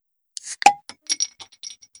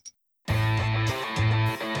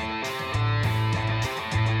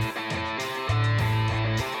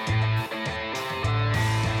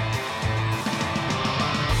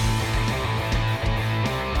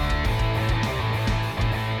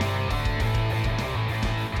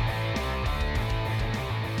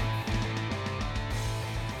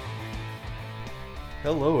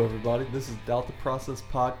Hello, everybody. This is Doubt the Process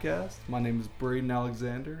podcast. My name is Braden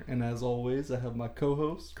Alexander, and as always, I have my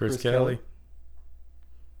co-host Chris Kelly.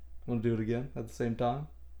 Want to do it again at the same time?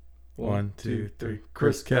 One, two, three.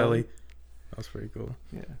 Chris Kelly. That was pretty cool.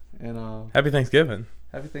 Yeah, and Happy Thanksgiving.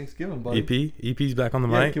 happy Thanksgiving, buddy. EP's back on the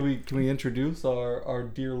Yeah, mic. can we introduce our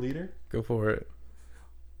dear leader, Go for it.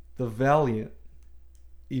 the valiant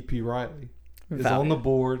EP Riley, is on the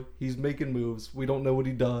board. He's making moves. We don't know what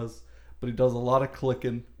he does, but he does a lot of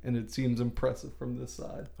clicking, and it seems impressive from this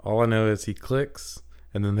side. All I know is he clicks,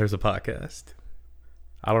 and then there's a podcast.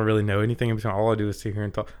 I don't really know anything in between. All I do is sit here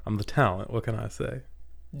and talk. I'm the talent. What can I say?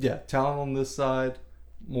 Yeah, talent on this side,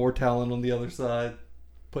 more talent on the other side,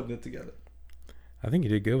 putting it together. I think you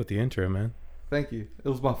did good with the intro, man. Thank you. It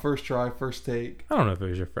was my first try, first take. I don't know if it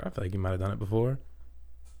was your first. I feel like you might have done it before.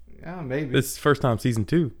 Yeah, maybe. This is first time season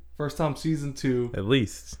 2, First time season 2, at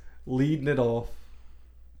least. leading it off.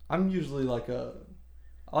 I'm usually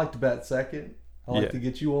I like to bat second. I like Yeah. to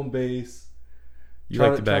get you on base. You Try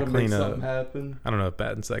like to bat make clean up. something happen. I don't know if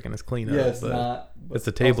batting second is clean Yeah, up, it's but not. But it's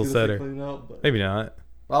a I was table gonna say setter. clean up, but maybe not.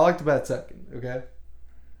 I like to bat second, okay?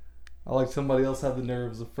 I like somebody else have the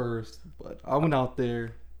nerves of first, but I went out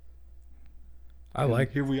there. and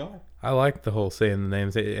here we are. I like the whole saying the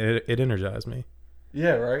names. It energized me.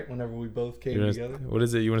 Yeah, right. Whenever we both came together. What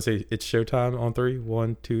is it? You want to say it's showtime on 3?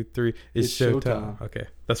 1, 2, 3. It's showtime. Okay,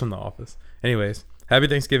 that's from The Office. Anyways, happy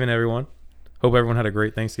Thanksgiving, everyone. Hope everyone had a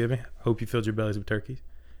great Thanksgiving. Hope you filled your bellies with turkey.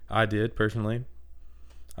 I did personally.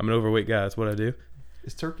 I'm an overweight guy. That's what I do.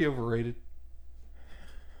 Is turkey overrated?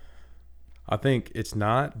 I think it's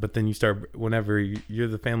not, but then you start whenever you're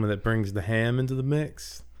the family that brings the ham into the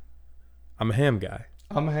mix. I'm a ham guy.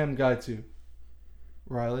 I'm a ham guy too.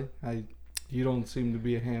 Riley, you don't seem to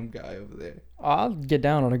be a ham guy over there. I'll get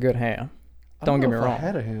down on a good ham. I Don't get know me if wrong. I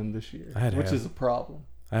had a ham this year, I had which ham. is a problem.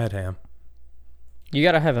 I had ham. You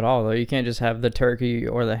gotta have it all though. You can't just have the turkey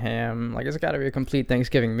or the ham. Like it's gotta be a complete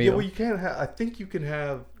Thanksgiving Yeah, meal. well, you can't have. I think you can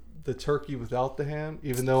have the turkey without the ham,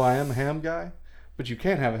 even though I am a ham guy. But you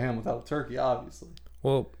can't have a ham without a turkey, obviously.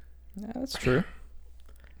 Well, Yeah, that's true.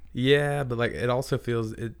 yeah, but like it also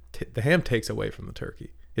feels the ham takes away from the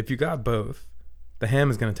turkey. If you got both, the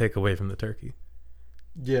ham is going to take away from the turkey.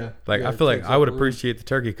 Yeah. Like yeah, I it feel like takes I would up room. appreciate the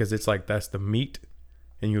turkey because it's like that's the meat,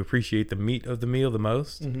 and you appreciate the meat of the meal the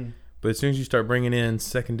most. Mhm. But as soon as you start bringing in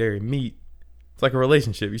secondary meat, it's like a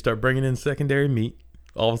relationship. You start bringing in secondary meat,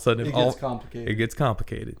 all of a sudden It gets complicated. it gets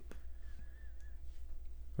complicated.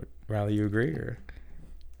 Riley, you agree or?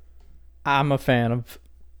 I'm a fan of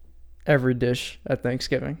every dish at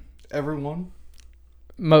Thanksgiving. Everyone.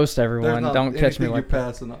 Most There's everyone. not Don't catch me anything like you're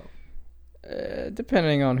passing up.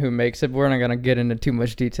 depending on who makes it. We're not gonna get into too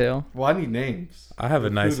much detail. Well, I need names. I have a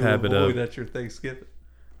The nice food to habit avoid of at your Thanksgiving.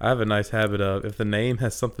 I have a nice habit of if the name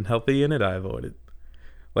has something healthy in it, I avoid it.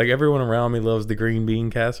 Like everyone around me loves the green bean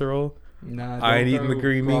casserole. Nah, I ain't don't eating the throw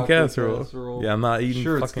green bean broccoli casserole. Yeah, I'm not eating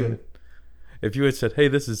Sure, it's fucking. good. If you had said, "Hey,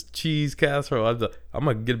 this is cheese casserole," I'm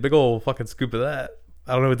gonna get a big old fucking scoop of that.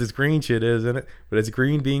 I don't know what this green shit is in it, but it's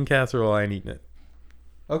green bean casserole. I ain't eating it.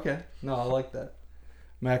 Okay. No, I like that.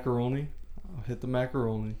 Macaroni. I'll hit the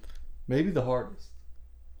macaroni. Maybe the hardest.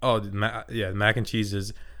 Oh, yeah, mac and cheese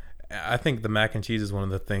is. I think the mac and cheese is one of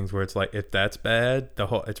the things where it's like, if that's bad,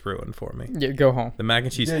 it's ruined for me. Yeah, go home. The mac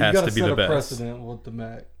and cheese Yeah, you has gotta to be set the a best. precedent with the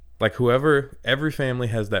mac. Like every family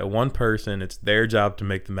has that one person. It's their job to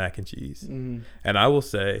make the mac and cheese. Mm. And I will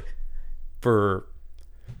say, for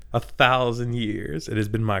 1,000 years, it has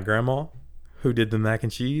been my grandma who did the mac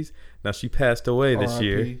and cheese. Now she passed away this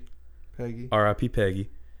year. R.I.P. Peggy. R.I.P. Peggy.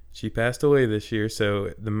 She passed away this year,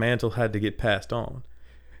 so the mantle had to get passed on.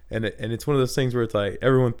 And it's one of those things where it's like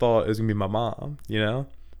everyone thought it was gonna be my mom, you know.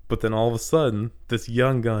 But then all of a sudden, this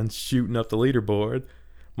young gun shooting up the leaderboard.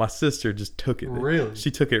 My sister just took it. Really?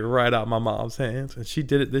 She took it right out of my mom's hands, and she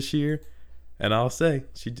did it this year. And I'll say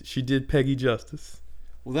she did Peggy justice.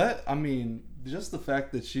 Well, just the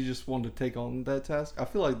fact that she just wanted to take on that task, I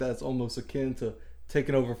feel like that's almost akin to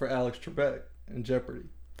taking over for Alex Trebek in Jeopardy.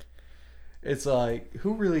 It's like,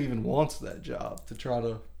 who really even wants that job to try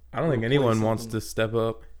to? I don't think replace anyone wants something? to step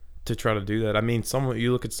up to try to do that. I mean,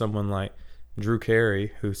 you look at someone like Drew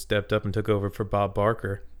Carey, who stepped up and took over for Bob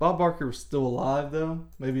Barker. Bob Barker was still alive though,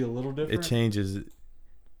 maybe a little different. It changes.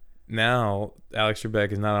 Now, Alex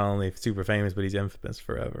Trebek is not only super famous, but he's infamous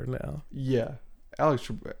forever now. Yeah, Alex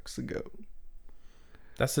Trebek's the goat.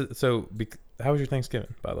 That's it. So, how was your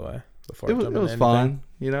Thanksgiving, by the way? Before It was fine.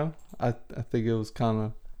 You know, I think it was kind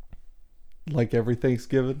of like every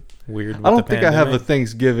Thanksgiving. Weird. With I don't the think I have a pandemic.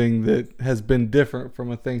 Thanksgiving that has been different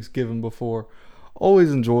from a Thanksgiving before.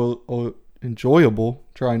 Always enjoyable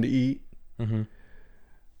trying to eat, Mhm.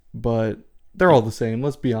 but They're all the same.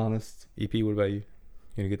 Let's be honest. EP, what about you? You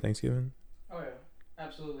gonna get Thanksgiving? Oh yeah,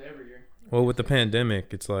 absolutely every year. Well, with the pandemic,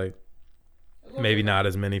 it's like maybe not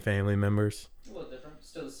as many family members. A little different.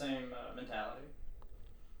 Still the same mentality.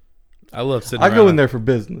 I love sitting. I go in around. there for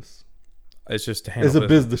business. It's just to handle It's a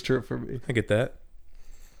business. business trip for me. I get that.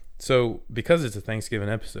 So, because it's a Thanksgiving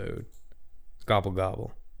episode, it's gobble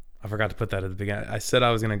gobble. I forgot to put that at the beginning. I said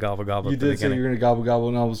I was gonna gobble gobble. You at the did say beginning. you were gonna gobble gobble,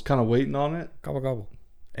 and I was kind of waiting on it. Gobble gobble.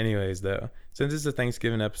 Anyways, though, since it's a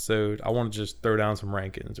Thanksgiving episode, I want to just throw down some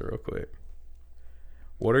rankings real quick.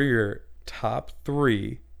 What are your top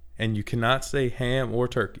 3? And you cannot say ham or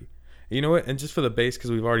turkey. You know what? And just for the base,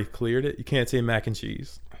 because we've already cleared it, you can't say mac and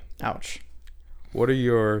cheese. Ouch. What are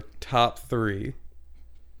your top 3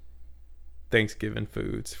 Thanksgiving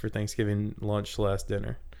foods for Thanksgiving lunch /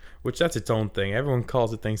 dinner? Which that's its own thing. Everyone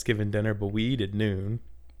calls it Thanksgiving dinner, but we eat at noon.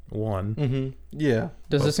 1. Mm-hmm. Yeah.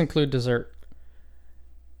 Does this include dessert?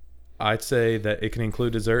 I'd say that it can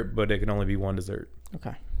include dessert, but it can only be one dessert.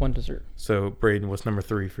 Okay, one dessert. So, Braden, what's number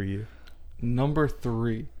 3 for you? Number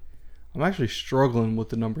 3. I'm actually struggling with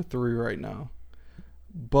the number 3 right now.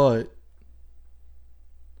 But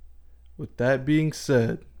with that being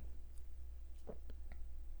said,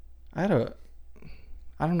 I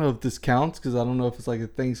don't know if this counts because I don't know if it's like a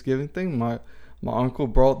Thanksgiving thing. My uncle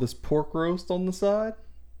brought this pork roast on the side.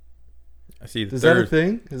 I see the Is that a third.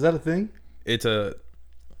 thing? Is that a thing?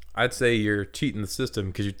 I'd say you're cheating the system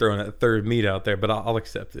because you're throwing that third meat out there, but I'll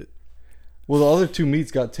accept it. Well, the other 2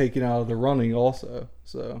 meats got taken out of the running also.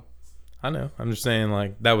 So I know. I'm just saying,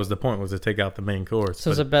 like, that was the point, was to take out the main course.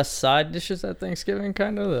 So is but the best side dishes at Thanksgiving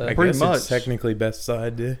kind of? I Pretty guess much. it's technically best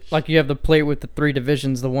side dish. Like you have the plate with the 3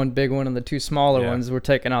 divisions, the one big one and the 2 smaller Yeah. ones. We're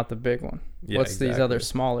taking out the big one. Yeah, What's these exactly. other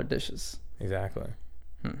smaller dishes? Exactly.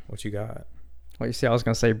 What you got? Well, you see, I was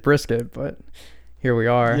going to say brisket, but here we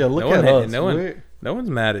are. yeah, look No at one- us. no one- We're- No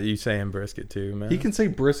one's mad at you saying brisket too, man. He can say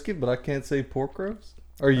brisket, but I can't say pork roast.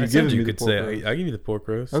 Or are you I said giving you me the could pork say. roast? I give you the pork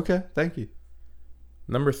roast. Okay, thank you.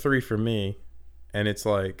 Number 3 for me, and it's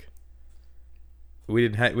like we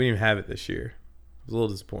didn't even have it this year. It was a little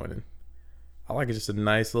disappointing. I like it, just a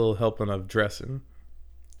nice little helping of dressing.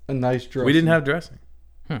 A nice dressing. We didn't have dressing.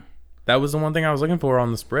 That was the one thing I was looking for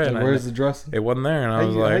on the spread. And and where's the dressing? it wasn't there, and I How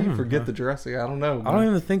was you, like, how you forget the dressing? I don't know. I don't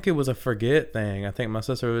even think it was a forget thing. I think my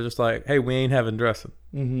sister was just like, "Hey, we ain't having dressing,"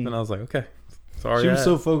 Mm-hmm. and I was like, "Okay, sorry." She was Dad."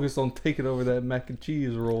 so focused on taking over that mac and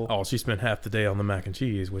cheese roll. Oh, she spent half the day on the mac and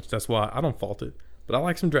cheese, which that's why I don't fault it. But I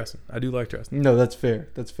like some dressing. I do like dressing. No, that's fair.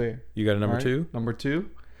 That's fair. You got a number All right, 2? Number 2.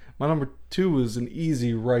 My number 2 is an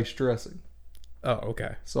easy rice dressing. Oh,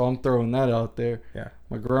 okay. So I'm throwing that out there. Yeah.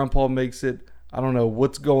 My grandpa makes it. I don't know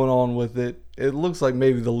what's going on with it. It looks like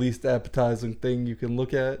maybe the least appetizing thing you can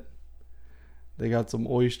look at. They got some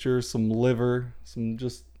oysters, some liver, some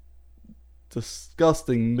just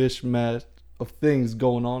disgusting mishmash of things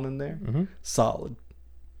going on in there. Mm-hmm. Solid.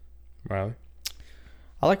 Riley.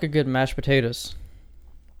 I like a good mashed potatoes.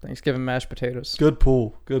 Thanksgiving mashed potatoes. Good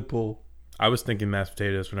pull. Good pull. I was thinking mashed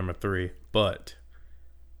potatoes for number 3, but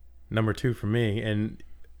number 2 for me, and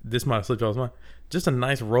this might have slipped off my mind, just a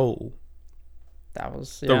nice roll. That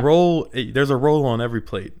was The roll, there's a roll on every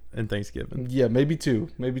plate in Thanksgiving. Yeah, maybe 2.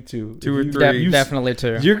 Maybe 2. 2 or If you- 3. Definitely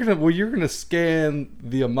too. You're gonna scan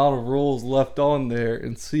the amount of rolls left on there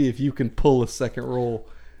and see if you can pull a second roll.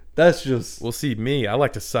 That's just Well, see, me, I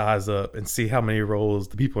like to size up and see how many rolls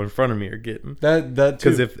the people in front of me are getting. that too.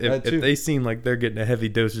 Because if That too. they seem like they're getting a heavy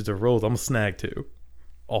dosage of rolls, I'm going to snag 2.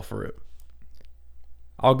 Offer it.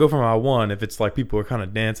 I'll go for my 1 if it's like people are kind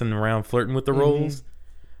of dancing around, flirting with the rolls.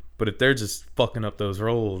 But if they're just fucking up those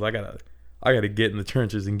rolls, I gotta get in the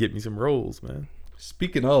trenches and get me some rolls, man.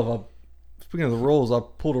 Speaking of the rolls, I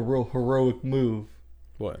pulled a real heroic move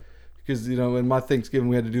What? because in my Thanksgiving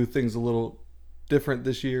we had to do things a little different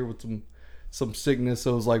this year with some sickness.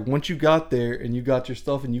 So it was like once you got there and you got your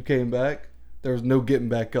stuff and you came back, there was no getting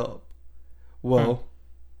back up. Well,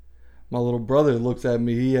 my little brother looks at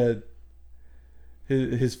me. He had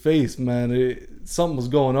his face, man. Something was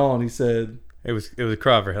going on. He said, It was a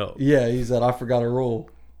cry for help. "Yeah," he said, "I forgot a roll."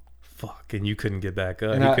 Fuck, and you couldn't get back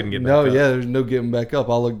up. And You I- couldn't get back no, up. yeah, there's no getting back up.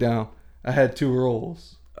 I looked down. I had 2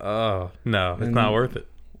 rolls. Oh, no, it's And- not worth it.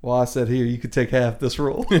 Well, I said, "Here, you could take half this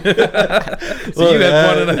roll." So Well, you had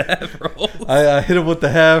I- 1.5 rolls. I hit him with the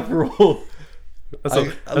half roll. That's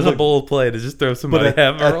I a looked- bold play to just throw But somebody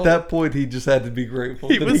half a roll. at that point, he just had to be grateful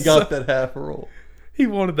He that he was got so- that half roll. He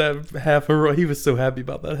wanted that half a roll. He was so happy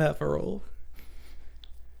about that half a roll.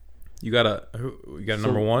 You got a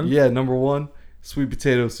number 1? Yeah, number 1, sweet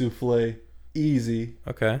potato souffle, easy.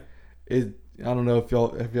 Okay. I don't know if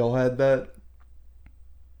y'all had that.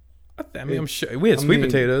 I mean, I'm sure we had I sweet mean-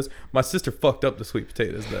 potatoes. My sister fucked up the sweet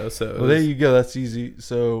potatoes though, so Well, there you go. That's easy.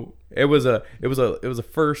 So, it was a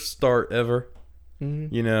first start ever.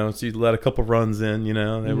 mhm. You know, she let a couple runs in. You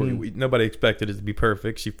know, Mhm. nobody expected it to be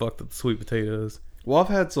perfect. She fucked up the sweet potatoes. Well, I've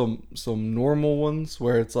had some normal ones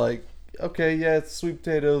where it's like, okay, yeah, it's sweet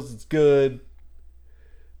potatoes, it's good.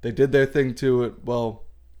 They did their thing to it. Well,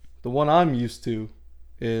 the one I'm used to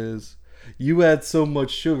is you add so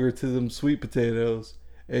much sugar to them sweet potatoes,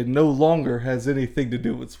 it no longer has anything to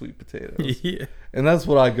do with sweet potatoes. Yeah. And that's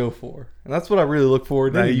what I go for. And that's what I really look for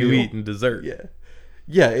in Now any you meal. eating dessert. Yeah.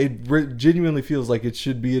 Yeah, it genuinely feels like it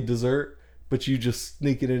should be a dessert, but you just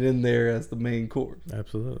sneaking it in there as the main course.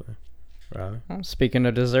 Absolutely. Right. Well, speaking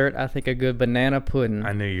of dessert, I think a good banana pudding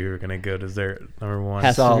I knew you were gonna go dessert number one.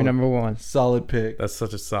 has to be Solid. number one. Solid pick. That's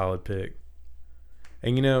such a solid pick.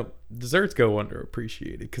 And you know, desserts go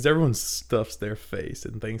underappreciated because everyone stuffs their face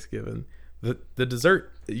in Thanksgiving. The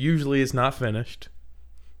dessert usually is not finished.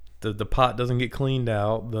 The pot doesn't get cleaned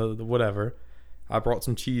out. The whatever. I brought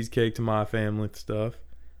some cheesecake to my family and stuff.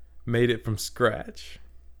 Made it from scratch.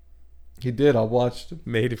 He did. I watched him.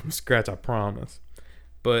 Made it from scratch, I promise.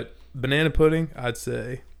 But banana pudding, I'd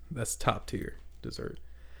say that's top tier dessert.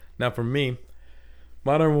 Now for me,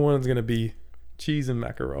 my number one is gonna be cheese and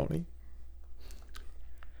macaroni.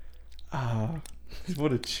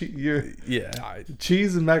 What a cheat! You're Yeah.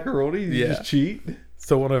 cheese and macaroni. You Yeah. just cheat.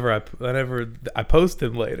 So whenever I post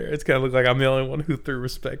them later, it's gonna look like I'm the only one who threw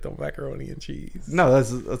respect on macaroni and cheese. No,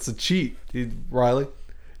 that's a cheat, Riley.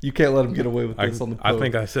 You can't let him get away with I, this on the I post.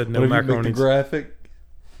 think I said no Whenever you make macaroni. the graphic.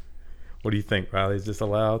 What do you think, Riley? Is this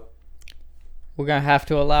allowed? We're gonna have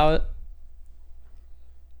to allow it.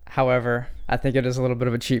 However, I think it is a little bit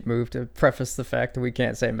of a cheap move to preface the fact that we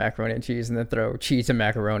can't say macaroni and cheese and then throw cheese and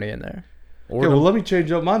macaroni in there. Or Okay, well, let me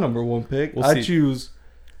change up my number one pick. We'll I see. choose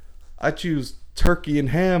turkey and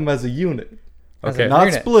ham as a unit. As a okay. Not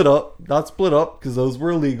unit. split up because those were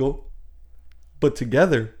illegal, but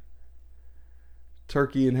together,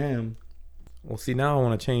 turkey and ham. Well, see, now I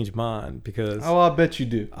want to change mine because Oh, I bet you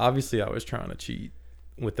do. obviously I was trying to cheat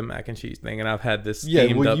with the mac and cheese thing, and I've had this Yeah,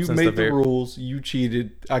 schemed well, up you since made the the very. rules. You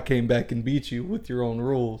cheated. I came back and beat you with your own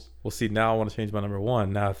rules. Well, see, now I want to change my number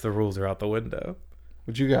one. Now, if the rules are out the window,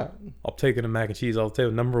 What you got? I'll take it a mac and cheese all the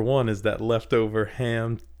table. Number one is that leftover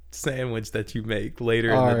ham sandwich that you make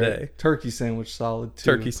later All in the right, day. turkey sandwich, solid too.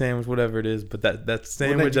 Turkey sandwich, whatever it is, but that Well,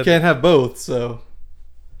 sandwich. you can't have both. So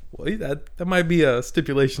Well, that might be a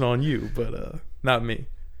stipulation on you, but not me.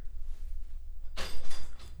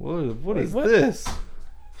 what is what? this?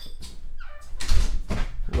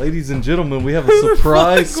 Ladies and gentlemen, we have a Who the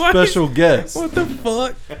surprise fuck? special guest. What the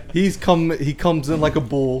fuck? He comes in like a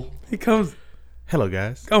bull. He comes. Hello,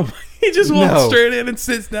 guys. Oh, he just walks No. straight in and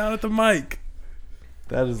sits down at the mic.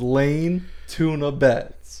 That is Lane Tuna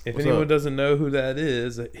Betts. If What's anyone up? doesn't know who that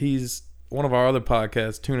is, he's one of our other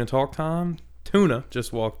podcasts, Tuna Talk Time. Tuna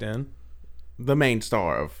just walked in. The main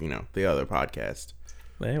star of, the other podcast.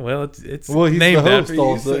 Hey, well, it's Well, he's named the host after you,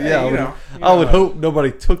 also. so, Yeah, hey, I would hope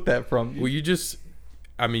nobody took that from you. Well,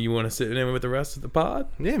 you want to sit in with the rest of the pod?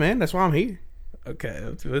 Yeah, man, that's why I'm here. Okay,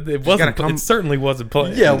 it gotta wasn't. come- It certainly wasn't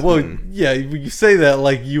planned. Yeah, well, yeah, you say that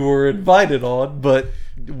like you were invited on, but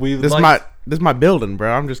we This like, is my building,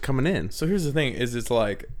 bro. I'm just coming in. So here's the thing: is it's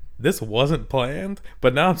like this wasn't planned,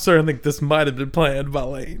 but now I'm starting to think this might have been planned by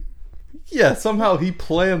Lane. yeah, somehow he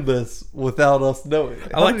planned this without us knowing.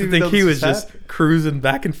 I like to think he was just cruising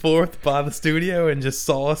back and forth by the studio and just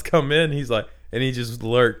saw us come in. He's like, and he just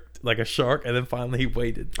lurked like a shark, and then finally he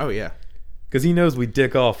waited Oh, yeah. because he knows we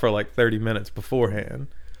dick off for like 30 minutes beforehand.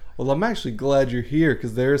 Well, I'm actually glad you're here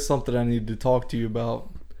because there is something I need to talk to you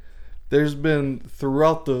about. There's been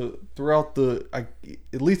throughout the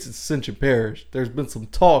at least it's Ascension Parish. There's been some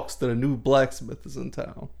talks that a new blacksmith is in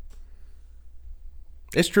town.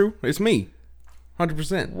 It's true. It's me.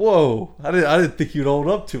 100%. Whoa! I didn't think you'd own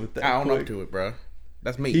up to it that I own quick. up to it, bro.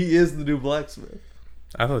 That's me. He is the new blacksmith.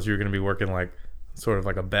 I thought you were gonna be working like sort of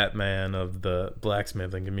like a Batman of the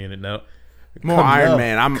blacksmithing community. No, More Come Iron up.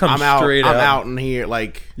 Man. I'm Come out. straight I'm out. out in here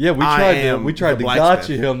like Yeah, we I tried am to the gotcha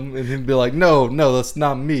blacksmith. him and him be like, no, that's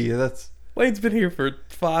not me. That's Lane's been here for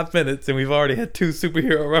 5 minutes and we've already had 2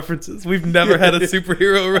 superhero references. We've never had a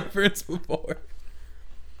superhero reference before.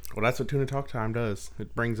 Well, that's what Tuna Talk Time does.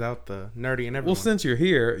 It brings out the nerdy in everyone. Well, since you're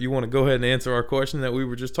here, you want to go ahead and answer our question that we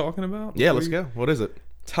were just talking about? yeah, let's go. What is it?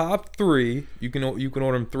 Top 3. You can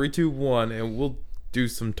order them 3, 2, 1, and we'll do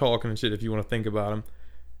some talking and shit if you want to think about them.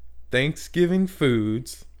 Thanksgiving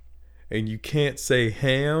foods, and you can't say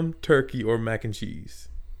ham, turkey, or mac and cheese.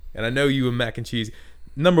 And I know you a mac and cheese.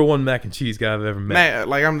 Number 1 mac and cheese guy I've ever met.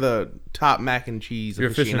 Like I'm the top mac and cheese You're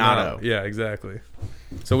aficionado. aficionado. Yeah, exactly.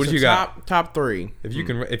 So what do you got? Top three.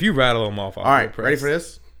 If you rattle them off, I'll All right, be ready impressed. for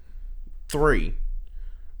this? 3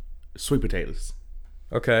 sweet potatoes.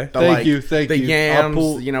 Okay. Thank you. The I'll yams,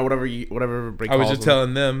 pull- whatever everybody I was calls just them.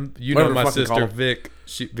 telling them, Whatever my fucking sister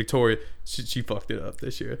call Victoria, she fucked it up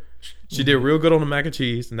this year. She did real good on the mac and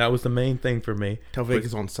cheese, and that was the main thing for me. Tell Vic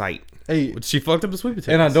is on site. Hey, She fucked up the sweet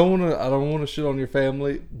potatoes. and I don't want to shit on your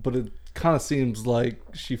family, but it kind of seems like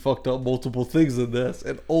she fucked up multiple things in this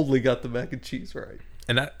and only got the mac and cheese right.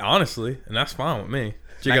 And that, honestly, and that's fine with me.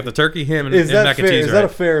 She got the turkey, ham, and, Is and that mac fair? and cheese Is right. that a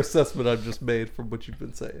fair assessment I've just made from what you've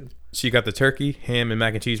been saying? She got the turkey, ham, and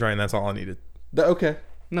mac and cheese right, and that's all I needed. Okay.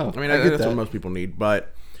 No, I mean, I get that's that. what most people need.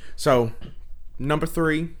 But so, number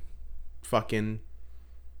 3, fucking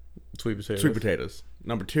Sweet potatoes. sweet potatoes.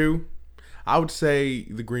 Number 2, I would say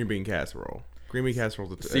the green bean casserole. Green bean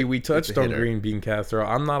casserole. See, we touched on green bean casserole.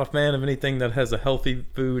 I'm not a fan of anything that has a healthy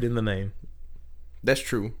food in the name. That's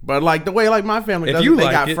true, but like the way like my family If does you it, they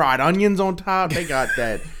like got it. fried onions on top. They got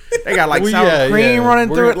that. They got like Well, sour yeah, cream yeah. running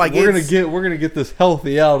We're through gonna- it. Like we're gonna get this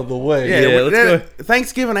healthy out of the way. yeah. Yeah, let's go.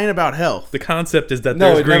 Thanksgiving ain't about health. The concept is that No,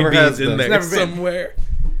 there's it green never has beans in been. there It's never been. somewhere.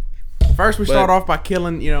 First, we But- start off by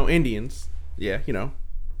killing Indians. Yeah,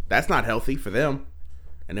 that's not healthy for them.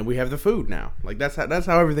 And then we have the food now. Like that's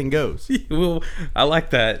how everything goes. Well, I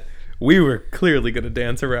like that. We were clearly going to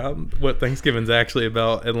dance around what Thanksgiving's actually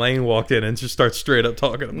about, and Lane walked in and just starts straight up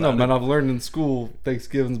talking about No, it. man, I've learned in school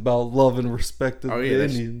Thanksgiving's about love and respect of Oh the yeah,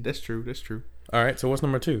 Indian. that's true. That's true. All right, so what's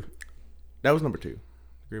number 2? That was number 2,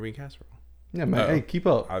 green bean casserole. Yeah, man. Uh-oh. Hey, keep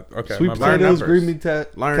up. Okay, Sweet my bad. Learn potatoes, numbers. green bean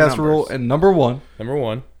Learn casserole, numbers. and number 1. Number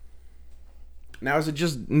 1, Now is it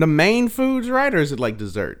just the main foods, right, or is it like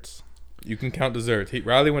desserts? you can count desserts.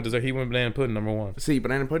 Riley went dessert. He went banana pudding, number 1. See,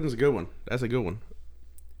 banana pudding's a good one. That's a good one.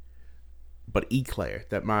 But eclair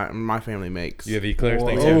that my family makes. You have eclairs, Oh,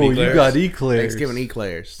 Thanksgiving you eclairs. got eclairs. Thanksgiving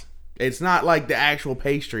eclairs. It's not like the actual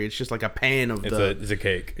pastry. It's just like a pan of It's a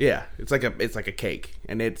cake. yeah. It's like a cake,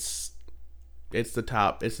 and it's the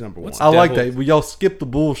top. It's number What's one. I like Devil- that. Well, y'all skip the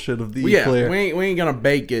bullshit of the Well, yeah, eclair. we ain't gonna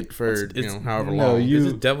bake it for It's- however no, long. you- Is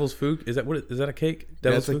it devil's food? Is that a cake?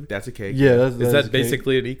 Devil's food? That's a cake. Yeah, Is that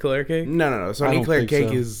basically an eclair cake? No. So I an don't eclair think cake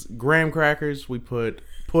so. is graham crackers. We put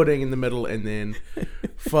pudding in the middle and then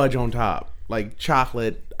fudge on top, like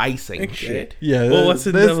chocolate icing Okay. shit. Yeah, Well, what's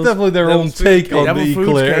the that's devil's- definitely their own devil's food take cake? on Devil the Foods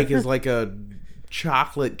eclair. cake is like a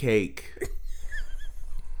chocolate cake.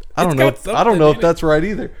 I don't It's know. got I don't know something if that's right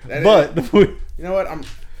either. That But You know what?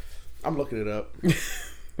 I'm looking it up.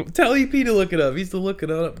 Tell EP to look it up. He's the look it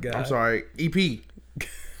up guy. I'm sorry. EP.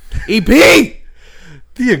 EP.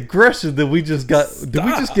 the aggression that we just got. Did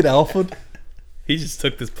we just get alpha? He just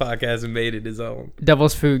took this podcast and made it his own.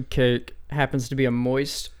 Devil's food cake happens to be a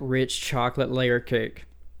moist, rich chocolate layer cake.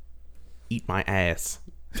 Eat my ass.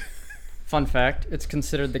 Fun fact, it's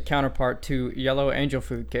considered the counterpart to yellow angel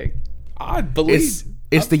food cake. I believe.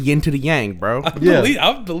 It's the yin to the yang, bro. Yeah.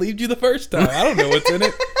 I believed you the first time. I don't know what's in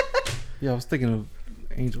it. Yeah, I was thinking of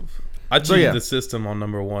angels. I So, cheated yeah. the system on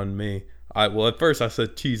number 1. Me. At first I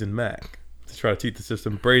said cheese and mac to try to cheat the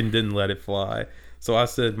system. Braden didn't let it fly, so I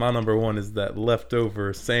said my number 1 is that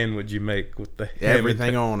leftover sandwich you make with the ham and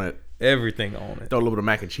Everything on it. everything on it. Throw a little bit of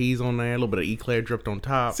mac and cheese on there. A little bit of eclair dripped on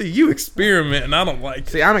top. See, you experiment, and I don't like it.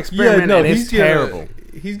 See, I'm experimenting, and it's terrible.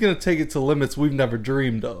 He's gonna take it to limits we've never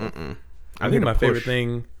dreamed of. I I'm think gonna my favorite push.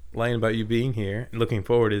 thing, Lane, about you being here and looking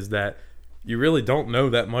forward is that you really don't know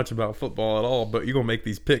that much about football at all, but you're gonna make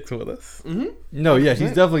these picks with us. No, yeah, he's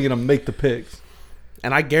definitely gonna make the picks.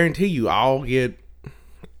 And I guarantee you, I'll get.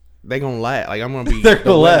 They gonna last. Like I'm gonna be. They're the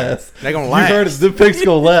gonna winner. last. They gonna You last. heard it. The picks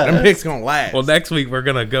gonna last. Them picks gonna last. Well, next week we're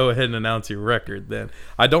gonna go ahead and announce your record. Then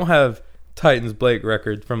I don't have Titans Blake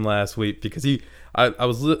record from last week because I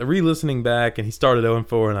was re-listening back and he started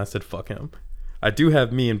 0-4 and I said fuck him. I do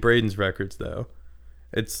have me and Braden's records though.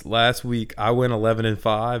 It's last week I went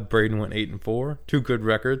 11-5. Braden went 8-4. 2 good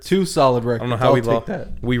records. 2 solid records. I don't know how I'll we take lost. that.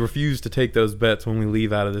 We refuse to take those bets when we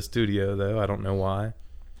leave out of the studio, though. I don't know why.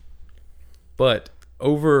 But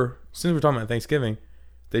since we're talking about Thanksgiving,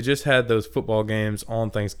 they just had those football games on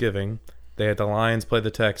Thanksgiving. They had the Lions play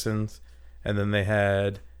the Texans, and then they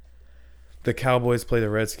had the Cowboys play the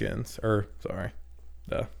Redskins.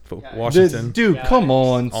 Washington Dude, come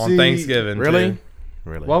on. on see, Thanksgiving. really, too.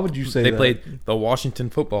 really. Why would you say They that? played the Washington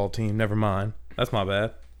football team. Never mind. That's my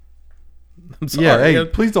bad. I'm sorry. Yeah, hey,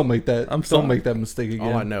 please don't make that. I'm sorry. Don't make that mistake All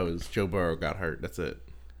I again. know is Joe Burrow got hurt. That's it.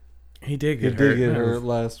 He did He get did hurt. get man. hurt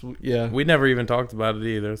last week. Yeah. We never even talked about it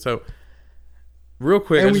either. So, real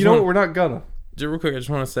quick, And you know what? We're not gonna. real quick, I just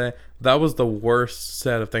want to say that was the worst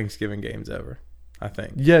set of Thanksgiving games ever. I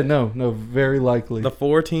think Yeah, no, very likely. the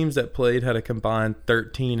 4 teams that played had a combined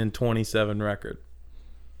 13-27 record.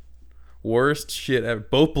 Worst shit ever.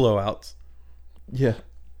 Both blowouts. Yeah.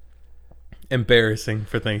 Embarrassing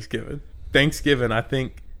for Thanksgiving. Thanksgiving, I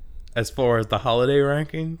think, as far as the holiday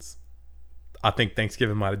rankings, I think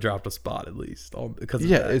Thanksgiving might have dropped a spot at least because of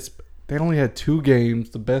that. They only had 2 games.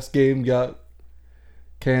 The best game got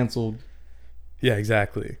canceled. Yeah,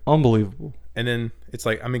 exactly. Unbelievable. And then it's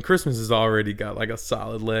like, I mean, Christmas has already got like a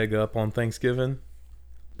solid leg up on Thanksgiving,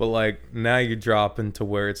 but like now you're dropping to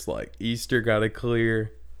where it's like Easter got a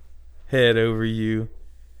clear head over you,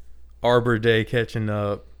 Arbor Day catching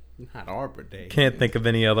up. Not Arbor Day. Can't think of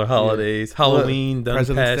any other holidays. Halloween done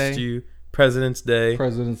President's past Day? you. President's Day.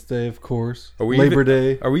 President's Day, of course. Are we Labor even-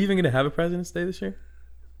 Day. Are we even going to have a President's Day this year?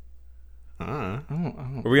 Uh-uh. I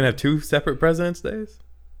don't. Are we going to have 2 separate President's Days?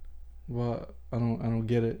 What? I don't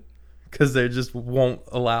get it. Because they just won't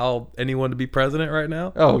allow anyone to be president right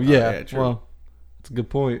now? Oh yeah. yeah, true. Well, that's a good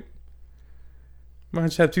point. Might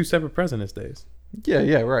just have 2 separate President's Days.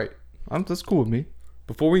 Yeah. Right. That's cool with me.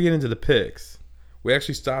 Before we get into the picks, we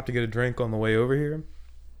actually stopped to get a drink on the way over here.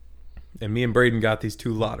 And me and Braden got these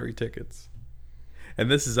 2 lottery tickets. And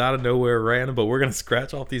this is out of nowhere random, but we're going to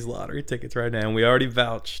scratch off these lottery tickets right now. And we already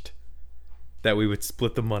vouched that we would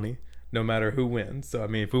split the money no matter who wins. So, I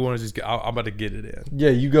mean, if we want to just get, I'm about to get it in. Yeah,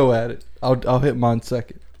 you go at it. I'll hit mine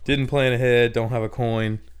second. Didn't plan ahead, don't have a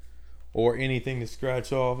coin or anything to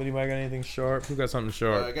scratch off. Anybody got anything sharp? Who got something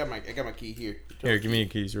sharp? I got my key here. Here, give me your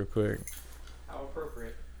keys real quick. How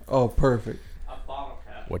appropriate. Oh, perfect. A bottle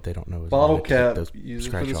cap. What they don't know is Bottle I'm gonna cap. take those Use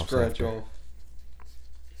it for the scratch-offs scratch after. off.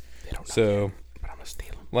 They don't know So, yet, but I'm gonna steal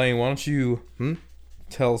them. Lane, why don't you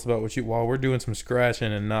tell us about what you, while we're doing some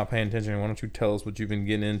scratching and not paying attention, why don't you tell us what you've been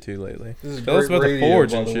getting into lately? This is Tell us great about the radio,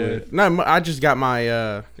 forge by and the shit. way. No, I just got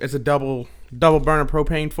my. It's a double burner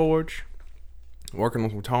propane forge. Working on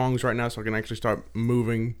some tongs right now, so I can actually start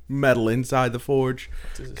moving metal inside the forge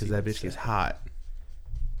because that bitch gets hot.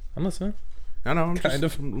 I'm listening. I know. I'm Kind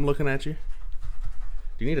just of. I'm looking at you.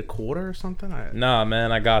 Do you need a quarter or something? Nah,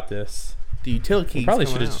 man, I got this. The utility keys. Probably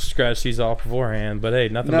coming should have out. scratched these off beforehand, but hey,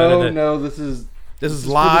 nothing better than This is This is for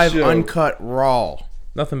the live, show. uncut, raw.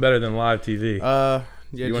 nothing better than live TV. Yeah,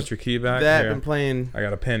 you want just your key back? that? Here, Been playing I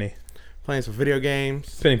got a penny. some video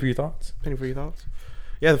games. Penny for your thoughts. Penny for your thoughts.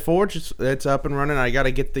 Yeah, the forge it's up and running. I got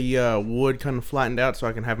to get the wood kind of flattened out so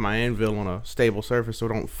I can have my anvil on a stable surface so it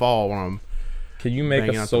don't fall when I'm. Can you make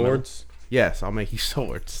Banging us out the metal. swords? Yes, I'll make you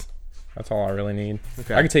swords. That's all I really need.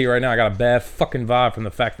 Okay. I can tell you right now, I got a bad fucking vibe from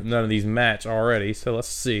the fact that none of these match already. So let's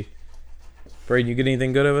see. Braden, you get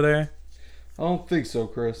anything good over there? I don't think so,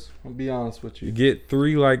 Chris. I'll be honest with You you. get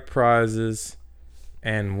 3 like prizes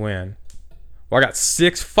and win. Well, I got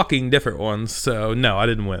 6 fucking different ones, so no, I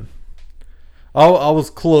didn't win. I was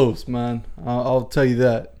close, man. I'll tell you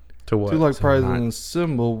that. To what? 2 like So prizes I'm not- and a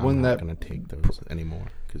symbol. I'm When not that gonna take those anymore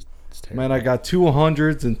because it's terrible. man, I got 2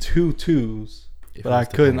 100s and 2 2s, If but it I was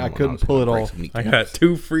the couldn't Pokemon, pull was it gonna break off. some I kneecaps. got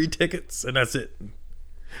 2 free tickets, and that's it.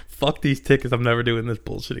 Fuck these tickets. I'm never doing this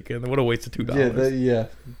bullshit again. What a waste of $2. Yeah.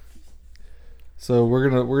 So we're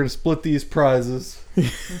gonna split these prizes.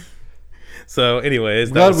 So,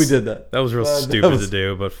 anyways, Glad we did that. That was real Glad that stupid was- to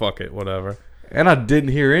do, but fuck it, whatever. And I didn't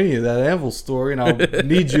hear any of that Anvil story, and I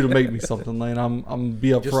need you to make me something, Lane. I'm gonna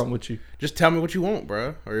be up Just- front with you. Just tell me what you want,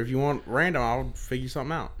 bro. Or if you want random, I'll figure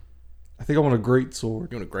something out. I think I want a great sword.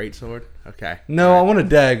 You want a great sword? Okay. No, I want a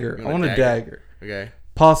dagger. You I want want a a dagger. Okay.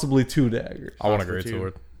 Possibly 2 daggers. I want a Awesome, great too.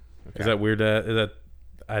 sword. Okay. Is that weird? Is that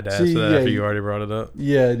I had to ask See, that yeah, after you you- already brought it up?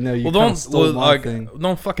 Yeah, no, you Well, kinda don't stole my thing.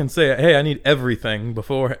 don't fucking say, hey, I need everything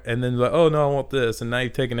before, and then like, oh no, I want this, and now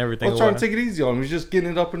you've taken I everything was away. trying to take it easy on him. He's just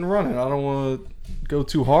getting it up and running. I don't want to go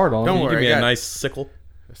too hard on Don't him. worry. Give me I a got- nice sickle.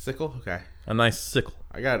 A sickle? Okay. A nice sickle.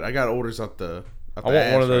 I got orders up the. Up I the want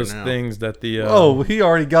one ass of those right now. things that the. Oh, he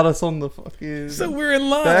already got us on the fucking So we're in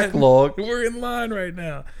line. backlog. We're in line right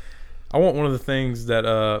now. I want one of the things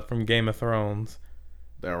that from Game of Thrones.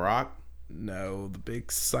 The Iraq. No, the big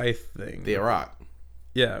scythe thing. The Iraq.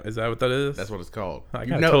 Yeah, is that what that is? That's what it's called. I You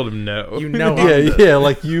kinda know- told him no. You know. Yeah, I'm the, yeah,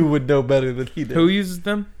 like you would know better than he did. Who uses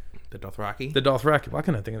them? The Dothraki. The Dothraki. Why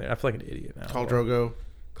can't I think of that? I feel like an idiot now. Khal Drogo.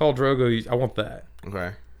 Khal Drogo. I want that.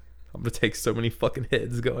 Okay. I'm gonna take so many fucking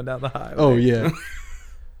heads going down the highway. Oh yeah,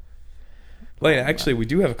 Lane, actually, we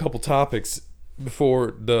do have a couple topics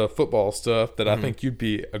before the football stuff that I think you'd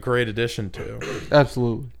be a great addition to.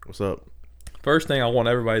 absolutely. What's up? First thing I want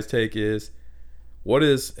everybody's take is, what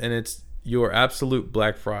is, and it's your absolute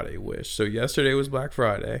Black Friday wish. So yesterday was Black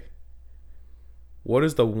Friday. What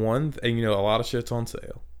is the one, and you know, a lot of shit's on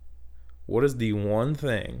sale. What is the one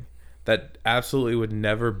thing that absolutely would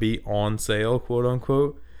never be on sale, quote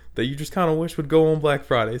unquote, that you just kind of wish would go on Black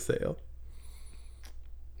Friday sale?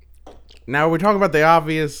 Now we're talking about the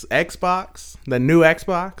obvious Xbox, the new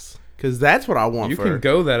Xbox. Because that's what I want You for can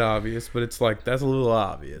go that obvious, but it's like, that's a little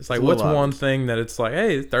obvious. Like, a what's little one obvious. thing that it's like,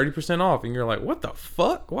 hey, it's 30% off, and you're like, what the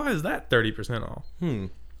fuck? Why is that 30% off?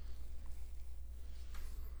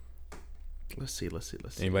 Let's see.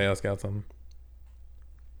 Anybody else got something?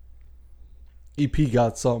 EP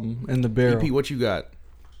got something in the barrel. EP, what you got?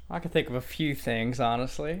 I can think of a few things,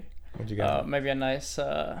 honestly. What you got? Maybe a nice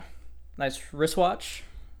wristwatch,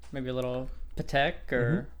 maybe a little Patek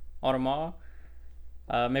or Audemars.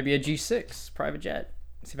 Maybe a G6 private jet.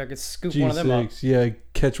 See if I could scoop one of them up. G6, yeah,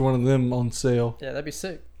 catch one of them on sale. Yeah, that'd be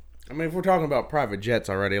sick. I mean, if we're talking about private jets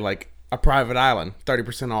already, like a private island,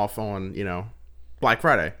 30% off on, Black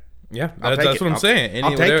Friday. Yeah, I'll take that's it. what I'm saying.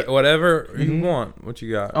 I'll take Whatever you want. What you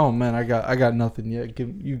got? Oh man, I got nothing yet.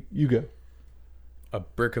 You go. A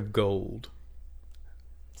brick of gold.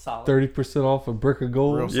 Solid. 30% off a brick of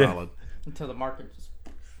gold. Real Yeah. solid. Until the market just...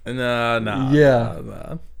 Nah. Yeah.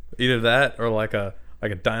 Nah. Either that or like a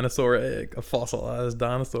dinosaur egg, a fossilized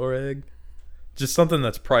dinosaur egg. Just something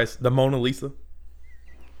that's priced. The Mona Lisa.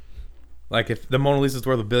 Like if the Mona Lisa's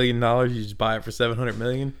worth $1 billion, you just buy it for $700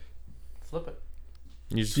 million. Flip it.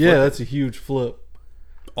 You just Yeah, flip that's a huge flip.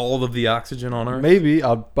 all of the oxygen on Earth. Maybe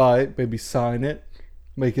I'll buy it. Maybe sign it.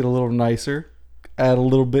 Make it a little nicer. Add a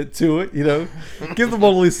little bit to it. Give the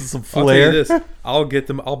Mona Lisa some I'll tell you flair. this. I'll get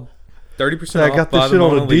them. I'll 30% I off. got buy this the shit on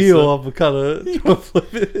Mona a deal. Lisa. I'm kind of trying to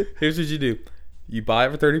flip it. Here's what you do. You buy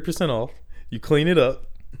it for 30% off. You clean it up.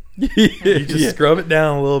 You You just scrub it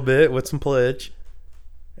down a little bit with some pledge.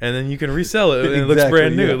 And then you can resell it. And it looks Exactly,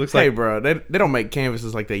 brand new. yeah. It looks Hey, like... bro, they don't make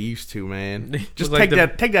canvases like they used to, man. Just like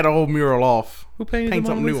take that old mural off. Who painted Paint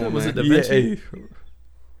the Mona something new Lisa? on Was it there. Da Vinci?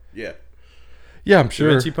 Yeah. Yeah, I'm Da sure.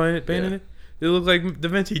 Vinci painted Yeah. it? It looked like Da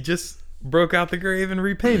Vinci just broke out the grave and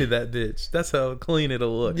repainted that bitch. That's how clean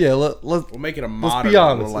it'll look. Yeah, let's We'll make it a modern. be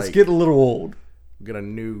honest. We'll, Let's like, get a little old. get a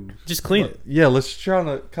new. Just clean it. Yeah, let's try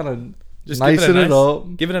to kind of Just nicen it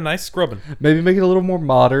up. Give it a nice scrubbing. Maybe make it a little more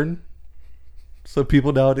modern, so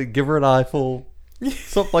people nowadays give her an eyeful,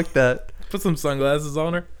 something like that. Put some sunglasses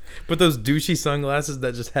on her. Put those douchey sunglasses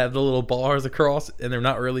that just have the little bars across, and they're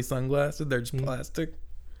not really sunglasses. They're just plastic.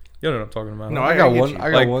 You know what I'm talking about? No, right? I got get one. you.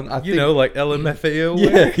 I got like, one. I think, you know, like LMFAO.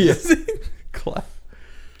 Yeah, way. yeah.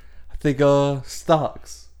 I think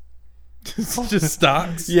stocks. just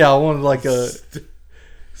stocks. Yeah, I wanted like a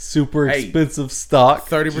super Hey, expensive stock.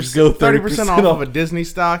 30%. Just go 30% off of a Disney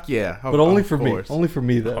stock. Yeah, but only of for me. course. Only for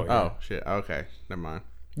me though. Oh, yeah. Oh shit. Okay, never mind.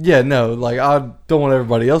 Yeah, no, like I don't want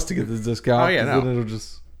everybody else to get this discount. Oh, yeah, 'cause no. then it'll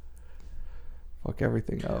just fuck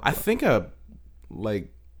everything up. I think a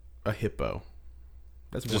hippo.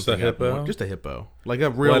 That's Just one a thing I'd hippo? want. Just a hippo, like a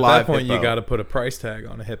real Well, at live that point, hippo. you got to put a price tag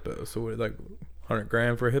on a hippo. So what, like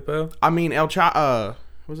 $100,000 for a hippo? I mean, El Chapo.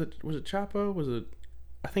 Was it Chapo? Was it?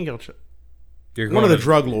 I think El Chapo. You're One of going the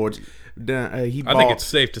drug lords. He bought, I think it's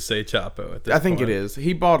safe to say Chapo at this I think point. it is.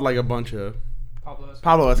 He bought like a bunch of Pablo Escobar.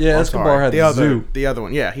 Pablo Escobar. Yeah, I'm Escobar sorry. had the the other, zoo. The other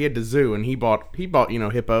one, yeah, he had the zoo, and he bought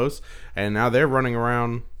hippos, and now they're running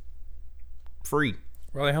around free.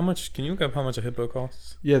 Riley, how much? Can you look up how much a hippo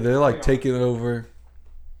costs? yeah, they're like taking over.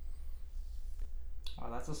 Oh,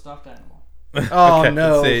 that's a stuffed animal. Oh Okay,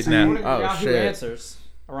 no! see, See, now- According to Oh, Yahoo shit. Answers,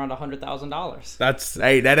 around $100,000. That's.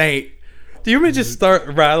 Hey, that ain't. Do you want me to just start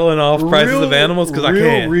rattling off prices of animals? Because I real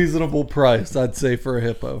can. reasonable price, I'd say, for a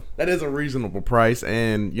hippo. That is a reasonable price,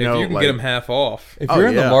 and If you know, you can like, get them half off, If Oh, you're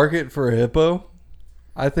in the yeah. market for a hippo,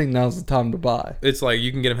 I think now's the time to buy. it's like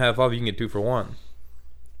you can get them half off. You can get 2 for 1.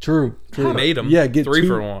 True. I made them. Yeah, get 3 two-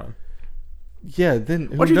 for 1. Yeah, then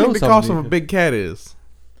who what do you think knows the how cost many- of a big cat is?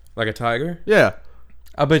 Like a tiger. Yeah,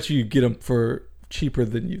 I bet you get them for cheaper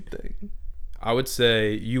than you think. I would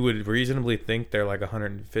say you would reasonably think they're like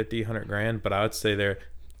 150, 100 grand, but I would say they're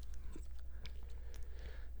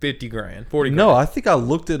 50 grand, 40 grand. No, I think I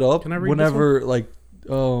looked it up Can I read whenever like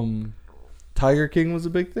Tiger King was a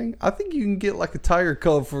big thing. I think you can get like a tiger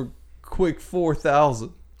cub for quick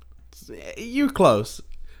 4,000. you're close.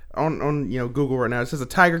 On Google right now, it says a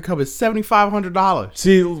tiger cub is $7,500.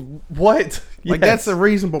 See what? Like Yes. that's a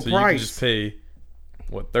reasonable So you can price. just pay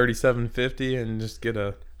what $37.50 and just get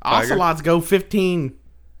a tiger? Ocelots go 15.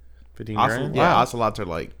 15 grand. Yeah, Wow. ocelots are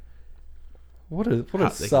like what a How-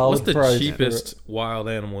 solid What's the price. cheapest wild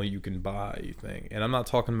animal you can buy, you think? And I'm not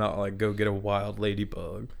talking about like go get a wild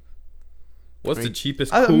ladybug. What's I mean, the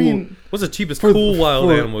cheapest I cool mean, what's the cheapest for- cool wild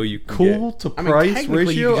for animal you can cool get? to I mean, price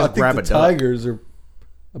technically, you ratio? could I just grab think a the duck. tigers are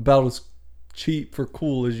about as cheap for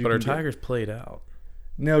cool as you But can are get. tigers played out?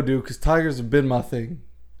 No, dude, because tigers have been my thing.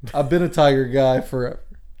 I've been a tiger guy forever.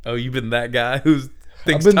 Oh, you've been that guy who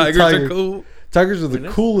thinks been the tigers tiger- are cool? Tigers are the mean,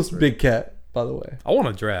 that's- coolest big cat, by the way. I want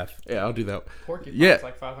a giraffe. yeah, I'll do that. Porcupine's Yeah.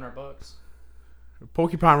 like $500.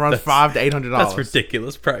 Porcupine runs That's- $500 to $800. That's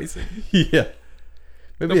ridiculous pricing. Yeah.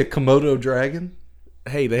 Maybe a Komodo dragon.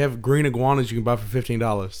 Hey, they have green iguanas you can buy for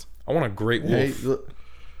 $15. I want a great wolf. Hey, look,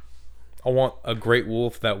 I want a great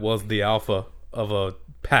wolf that was the alpha of a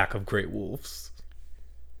pack of great wolves.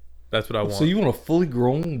 That's what I want. so you want a fully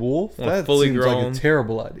grown wolf? Want a That fully seems like grown- a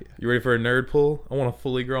terrible idea. You ready for a nerd pull? I want a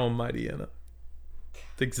fully grown Mightyena.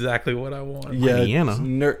 That's exactly what I want. Yeah, Indiana.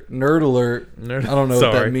 nerd alert. Nerd- I don't know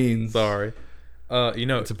what that means. Sorry.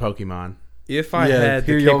 It's a Pokemon. If I Yeah, had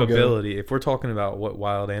the here y'all go. capability, if we're talking about what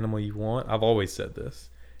wild animal you want, I've always said this.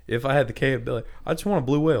 If I had the capability, I just want a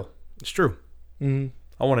blue whale. It's true. Mm-hmm.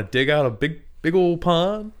 I want to dig out a big old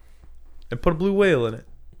pond and put a blue whale in it.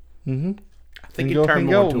 Mm-hmm. I think And it go turned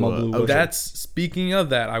hang out more with into my blue a whale. ocean. That's speaking of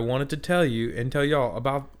that. I wanted to tell you and tell y'all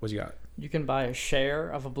about what you got. You can buy a share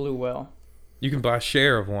of a blue whale. You can buy a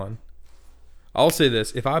share of one. I'll say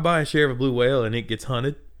this: if I buy a share of a blue whale and it gets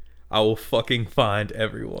hunted, I will fucking find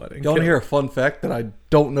everyone. And Y'all want to kill hear a fun fact that I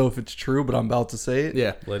don't know if it's true, but I'm about to say it?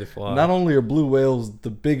 Yeah. them. Let it fly. Not only are blue whales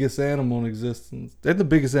the biggest animal in existence, they're the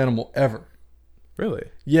biggest animal ever. Really?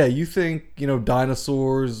 Yeah, you think,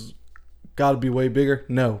 dinosaurs got to be way bigger?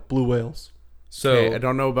 No, blue whales. So Okay, I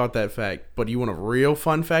don't know about that fact, but you want a real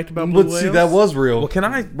fun fact about blue But whales? see, that was real. well, can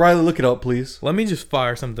I? Riley, look it up, please. Let me just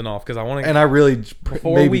fire something off because I want to. And I really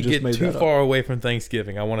Before maybe we just get made too that far away from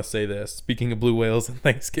Thanksgiving, I want to say this. Speaking of blue whales and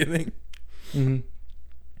Thanksgiving, Mm-hmm.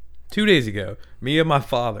 2 days ago, me and my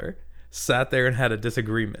father sat there and had a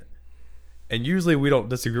disagreement. And usually we don't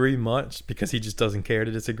disagree much because he just doesn't care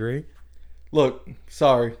to disagree. Look,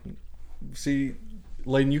 sorry. See,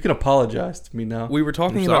 Layden, you can apologize to me now. We were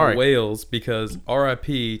talking I'm about sorry. whales because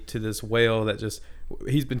RIP to this whale that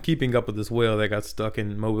he's been keeping up with this whale that got stuck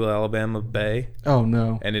in Mobile, Alabama Bay. Oh,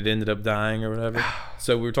 no. And it ended up dying or whatever.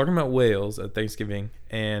 So we were talking about whales at Thanksgiving,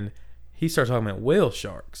 and he started talking about whale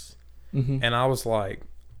sharks. Mm-hmm. And I was like,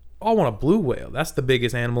 I want a blue whale. That's the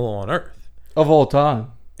biggest animal on Earth. Of all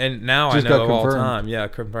time. And now Just I know got of all confirmed. time. Yeah,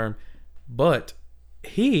 confirmed. But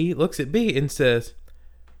he looks at me and says,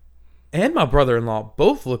 and my brother-in-law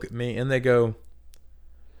both look at me and they go,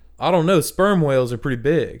 I don't know, sperm whales are pretty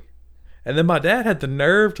big. And then my dad had the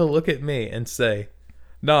nerve to look at me and say,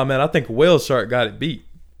 nah, man, I think a whale shark got it beat.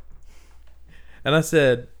 And I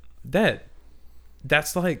said, Dad,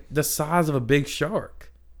 that's like the size of a big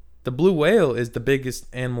shark. The blue whale is the biggest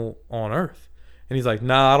animal on Earth. And he's like,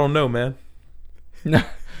 nah, I don't know, man. No.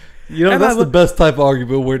 And That's I the look- best type of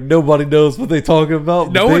argument where nobody knows what they're talking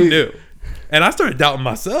about. No but one they- knew. And I started doubting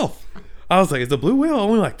myself. I was like, is the blue whale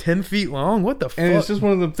only like 10 feet long? What the fuck? And it's just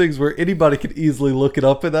one of them things where anybody could easily look it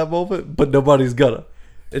up in that moment, but nobody's gonna.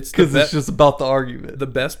 It's Because it's just about the argument. the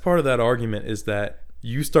best part of that argument is that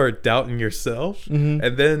you start doubting yourself, Mhm.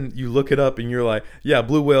 and then you look it up and you're like, yeah,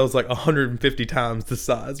 blue whale is like 150 times the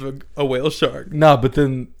size of a whale shark. Nah, but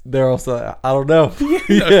then they're also like, I don't know.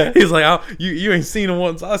 Yeah. He's like, you ain't seen the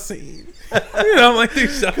ones I seen. I'm like, dude,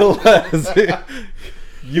 shut up. Classic.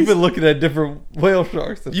 You've been looking at different whale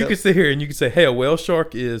sharks. You can sit here and you can say, hey, a whale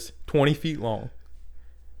shark is 20 feet long.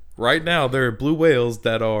 Right now, there are blue whales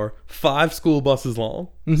that are 5 school buses long,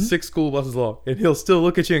 6 school buses long, and he'll still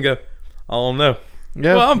look at you and go, I don't know.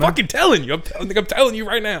 Yeah, Well, I'm no. fucking telling you. I'm telling you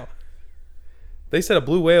right now. They said a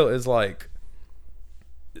blue whale is like,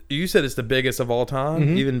 you said it's the biggest of all time,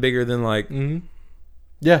 Mhm. even bigger than like Mhm.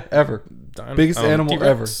 Yeah, ever. Biggest animal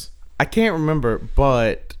T-Rex. I can't remember,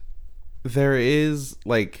 but there is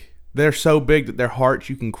like they're so big that their hearts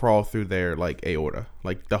you can crawl through their like aorta,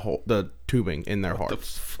 like the tubing in their The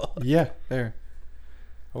hearts. fuck? Yeah, there.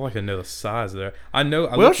 I'd like to know the size of that. I know.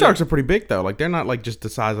 I Whale looked sharks up- are pretty big though. Like they're not like just the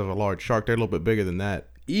size of a large shark. They're a little bit bigger than that.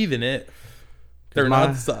 even if they're my-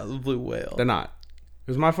 not the size of a blue whale. They're not.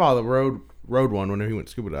 Because my father rode one when he went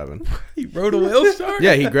scuba diving. He rode a whale shark?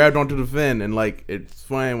 Yeah, he grabbed onto the fin and like it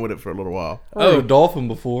swam with it for a little while. I rode Oh. a dolphin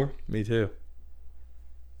before. Me too.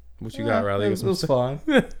 What you got, Riley? It You was, got some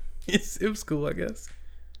fine. it was cool, I guess.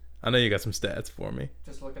 I know you got some stats for me.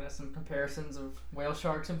 Just looking at some comparisons of whale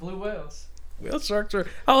sharks and blue whales. Whale sharks are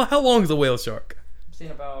how long is a whale shark? I'm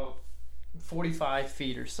seeing about 45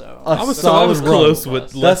 feet or so. A I was solid run. close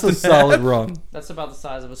with less That's a than solid half. run. That's about the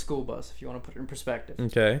size of a school bus, if you want to put it in perspective.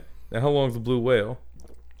 Okay. Now how long is a blue whale?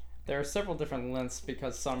 There are several different lengths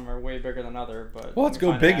because some are way bigger than other. But Well, let's let me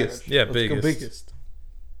go find an biggest. average. Yeah, Let's biggest. go biggest.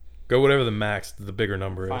 Go whatever the max, the bigger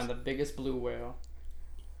number Find is. the biggest blue whale.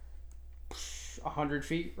 100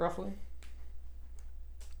 feet, roughly.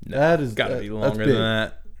 That is Gotta that- be that's longer big. than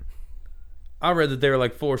that. I read that they were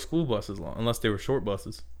like 4 school buses long, unless they were short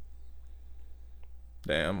buses.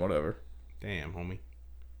 Damn, whatever. Damn, homie.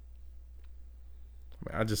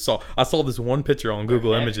 I saw this one picture on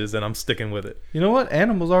Google Images, and I'm sticking with it. You know what?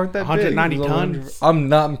 Animals aren't that 190 big. tons? I'm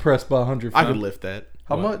not impressed by 100. I could lift that.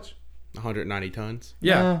 How What? much? 190 tons.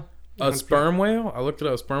 Yeah, Nah. a sperm whale. I looked it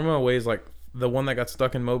up. A sperm whale weighs like the one that got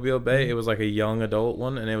stuck in Mobile Bay. It was like a young adult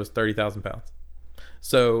one, and it was 30,000 pounds.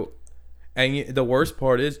 So, the worst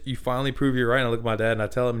part is you finally prove you're right. And I look at my dad and I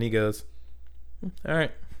tell him, and he goes, "All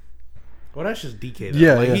right." Well, that's just DK. Though.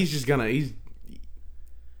 Yeah, like yeah. he's just gonna.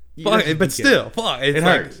 Fuck it, but still, fuck. It's it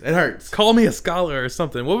like, hurts. It hurts. call me a scholar or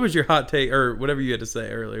something. What was your hot take or whatever you had to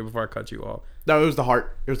say earlier before I cut you off? No, it was the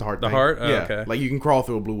heart. It was the heart. The thing. heart? Oh, yeah. okay. Like you can crawl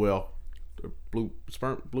through a blue whale. Blue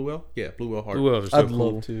whale? Yeah, blue whale heart. Blue whales are so I'd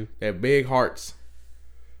cool. love to. They have big hearts.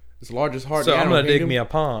 It's the largest heart. So in the I'm gonna animal dig kingdom. me a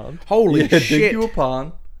pond. Holy Yeah, dig shit! you a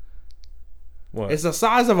pond. What? It's the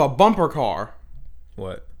size of a bumper car.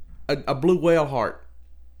 What? A blue whale heart,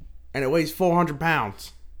 and it weighs 400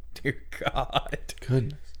 pounds. Dear God.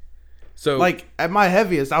 Goodness. So Like at my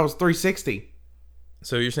heaviest, I was 360.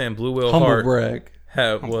 so you're saying blue whale Humble heart brag.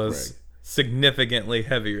 was brag. significantly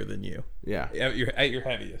heavier than you Yeah. at your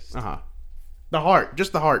heaviest. Uh huh. The heart,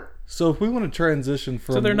 just the heart. So if we want to transition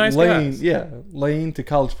from they're nice Lane, guys. Lane to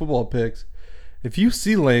college football picks. If you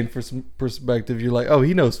see Lane for some perspective, you're like, oh,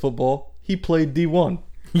 he knows football. He played D1.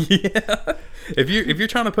 Yeah. If you're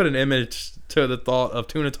trying to put an image to the thought of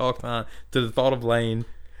Tuna Talk Time to the thought of Lane,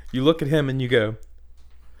 you look at him and you go,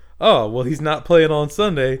 "Oh, well, he's not playing on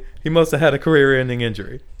Sunday. He must have had a career-ending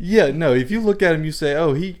injury." Yeah, no, if you look at him, you say,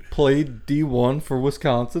 oh, he played D1 for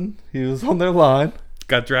Wisconsin. He was on their line.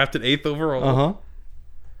 Got drafted 8th overall Uh-huh.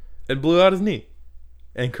 and blew out his knee,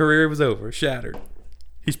 and career was over, shattered.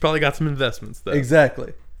 He's probably got some investments though.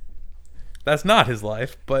 Exactly. That's not his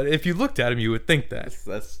life, but if you looked at him, you would think that.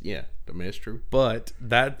 That's yeah. I mean, it's true. But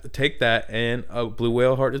take that, and a blue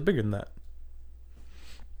whale heart is bigger than that.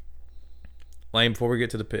 Lane, before we get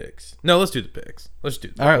to the picks. No, let's do the picks. Let's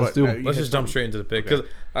do All right, let's What? do You it. Let's had just jump something? straight into the pick Okay.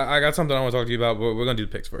 because I got something I want to talk to you about, but we're gonna do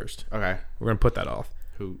the picks first. Okay. We're gonna put that off.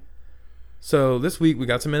 Who? So this week we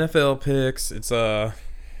got some NFL picks. It's Hold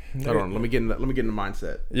on. Let me get in the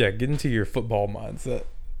mindset. yeah, get into your football mindset.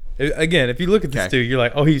 Again, if you look at this Okay. dude, you're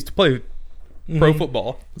like, oh, he used to play pro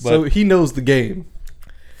football, but So he knows the game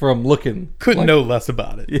from looking. couldn't like- know less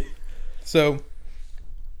about it. Yeah. So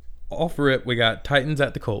off rip, we got Titans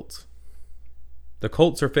at the Colts. The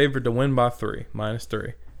Colts are favored to win by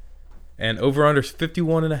 -3, and over under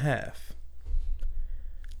 51.5.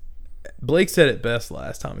 Blake said it best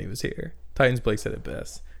last time he was here. Titans Blake said it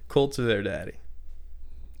best. Colts are their daddy,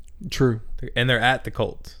 True. and they're at the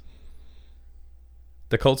Colts.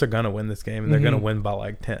 The Colts are gonna win this game, and they're gonna win by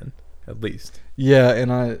like 10 at least. Yeah,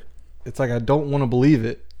 and it's like I don't want to believe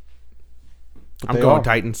it. but I'm they going are.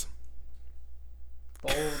 Titans.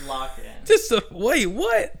 Bold lock in. Just wait,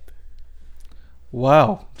 what?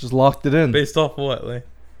 Wow, just locked it in. Based off what, Lee?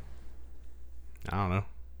 I don't know.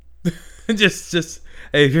 just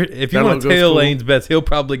hey, if you That want logo's to tail cool. Lane's bets, he'll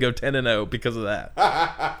probably go 10-0 because of that.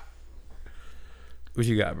 What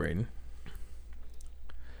you got, Braden?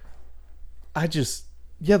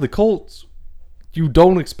 The Colts, you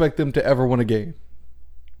don't expect them to ever win a game.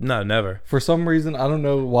 No, never. For some reason, I don't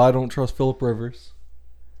know why I don't trust Phillip Rivers.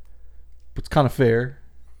 But it's kind of fair.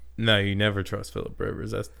 No, you never trust Phillip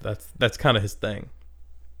Rivers. That's kind of his thing.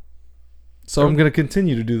 So I'm going to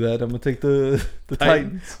continue to do that. I'm going to take the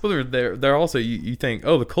Titans. Well, they're also you think,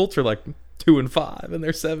 oh, the Colts are like 2-5 and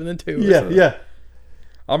they're 7-2. Yeah.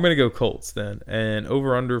 I'm gonna go Colts then, and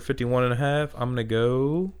over under 51.5. I'm gonna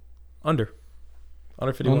go under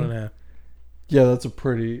 51.5. Yeah, that's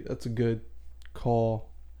a good call.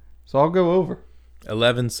 So I'll go over.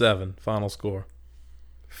 11-7 final score.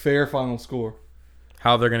 Fair final score.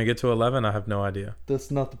 How they're gonna get to 11, I have no idea. That's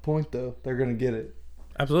not the point, though. They're going to get it.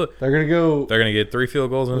 Absolutely, They're going to go they're gonna get 3 field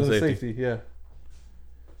goals and a with a safety. Yeah.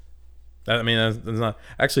 I mean, that's not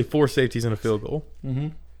actually 4 safeties and a field goal. Mm-hmm.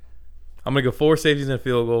 I'm gonna go 4 safeties and a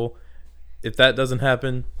field goal. If that doesn't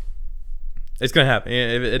happen, it's gonna happen.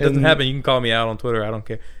 If it doesn't happen, you can call me out on Twitter. I don't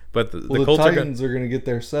care. But the The Colts Titans are going to get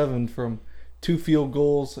their 7 from 2 field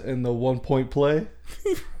goals and the 1-point play.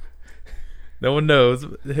 no one knows.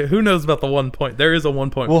 Who knows about the 1 point? There is a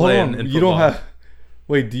 1 point Well, play hold on. in You don't football. have.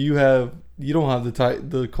 Wait, do you have? You don't have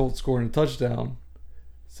the Colts scoring a touchdown,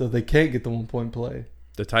 so they can't get the 1-point play.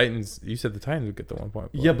 The Titans. You said the Titans would get the 1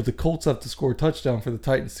 point play. Yeah, but the Colts have to score a touchdown for the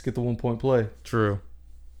Titans to get the 1-point play. True.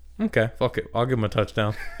 Okay, fuck it. I'll give him a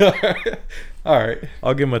touchdown. All right.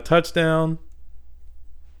 I'll give him a touchdown,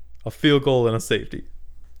 a field goal, and a safety.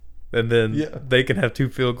 And then Yeah. they can have 2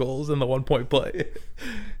 field goals and the 1 point play.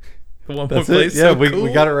 The 1 point That's play it. is Yeah, so we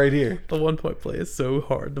cool. got it right here. The 1 point play is so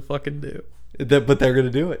hard to fucking do. But they're gonna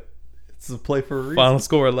do it. It's a play for a reason. Final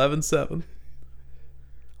score 11-7.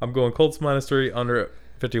 I'm going Colts -3, under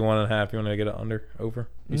 51.5. You want to get it under, over?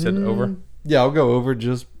 You said over? Yeah, I'll go over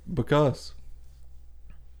just because.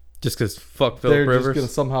 Just because fuck They're Phillip just Rivers? going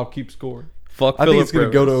to somehow keep scoring. Fuck I Phillip think it's going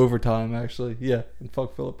to go to Rivers. overtime, actually. Yeah, and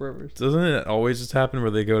fuck Phillip Rivers. Doesn't it always just happen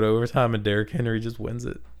where they go to overtime and Derrick Henry just wins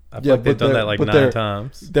it? I feel Yeah, like they've but done that they're- like but 9 they're-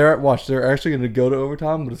 times. They're actually going to go to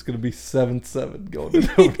overtime, but it's going to be 7-7 going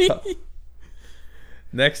to overtime.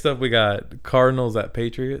 Next up, we got Cardinals at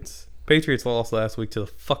Patriots. Patriots lost last week to the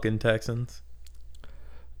fucking Texans.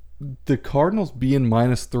 The Cardinals being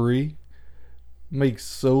 -3 makes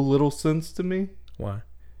so little sense to me Why?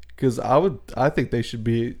 because I think they should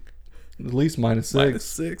be at least -6.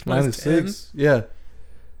 -6, -6. Yeah.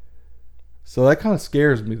 So that kind of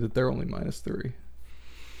scares me that they're only -3.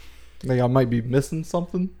 Like I might be missing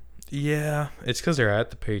something. Yeah, it's because they're at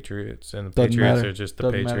the Patriots, and the Doesn't Patriots matter. are just the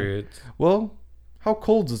Doesn't matter. Patriots. Well, how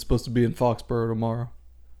cold is it supposed to be in Foxborough tomorrow?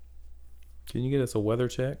 Can you get us a weather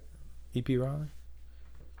check, EP Riley?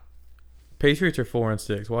 Patriots are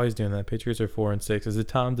 4-6. While he's doing that, Patriots are 4-6. Is it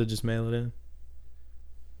time to just mail it in?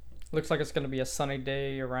 Looks like it's going to be a sunny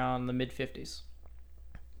day around the mid-50s.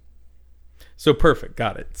 So perfect,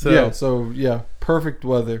 got it. So perfect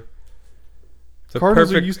weather. so Cardinals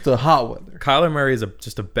perfect. are used to hot weather. Kyler Murray is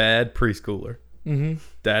just a bad preschooler. Mm-hmm.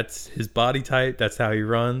 That's his body type. That's how he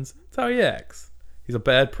runs. That's how he acts. He's a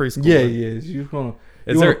bad preschooler. Yeah, he is. You want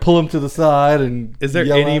Is to there pull him to the side and is there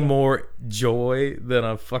yell any at him? more joy than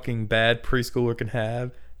a fucking bad preschooler can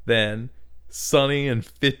have than sunny and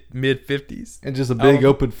mid 50s? And just a big don't-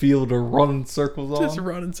 open field to run circles Just on?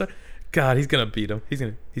 running. God, he's gonna beat him. He's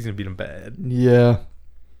gonna beat him bad. Yeah.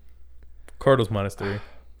 Cardinals -3,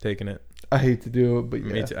 taking it. I hate to do it, but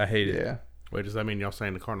yeah. Me too. I hate it. Yeah. Wait, does that mean y'all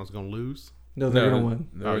saying the Cardinals gonna lose? No, they're going to win.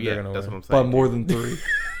 They're gonna that's win. what I'm By saying. more than 3.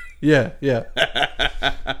 Yeah.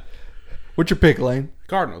 What's your pick, Lane?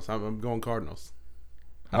 Cardinals. I'm going Cardinals.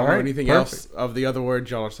 I All don't know right, anything perfect. else of the other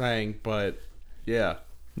words y'all are saying, but yeah.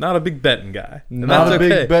 Not a big betting guy. And Not that's a okay.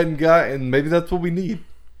 big betting guy, and maybe that's what we need.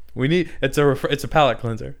 We need it's a palate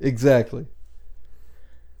cleanser. Exactly.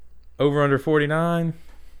 Over under 49.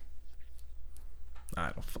 I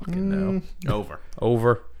don't fucking know. Over.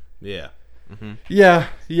 Over. Yeah.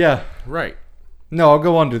 Yeah. Right. No, I'll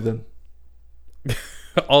go under then.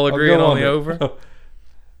 All I'll agreeing go on the under. over.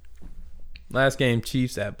 Last game,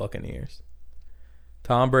 Chiefs at Buccaneers.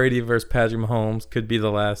 Tom Brady versus Patrick Mahomes could be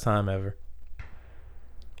the last time ever.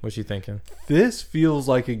 What you thinking? This feels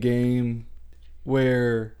like a game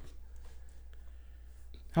where.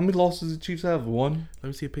 How many losses did the Chiefs have? 1? Let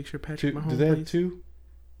me see a picture of 2? Patrick Mahomes. Do they have please. 2?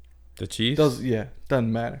 The Chiefs?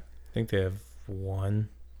 Doesn't matter. I think they have 1,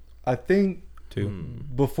 I think 2.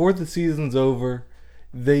 before the season's over,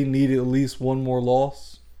 they need at least one more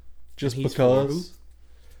loss, just And he's for because.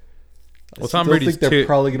 Well, I Tom still Brady's think they're two-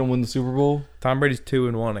 probably going to win the Super Bowl. Tom Brady's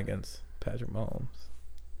 2-1 against Patrick Mahomes.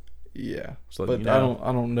 Yeah, Just letting but you know.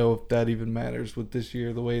 I don't know if that even matters with this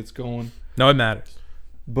year the way it's going. No, it matters.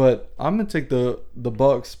 But I'm gonna take the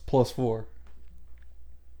Bucks +4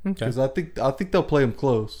 Okay. because I think they'll play them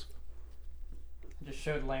close. I just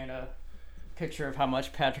showed Lane a picture of how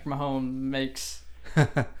much Patrick Mahomes makes.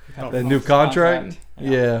 That Mahomes' new contract.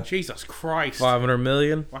 Yeah. Yeah. Jesus Christ. 500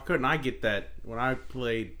 million. Why couldn't I get that when I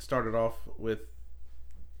started off with,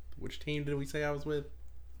 which team did we say I was with?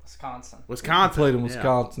 Wisconsin. Wisconsin. Played in Yeah.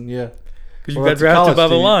 Wisconsin. Yeah. Because you Well, got that's a drafted college by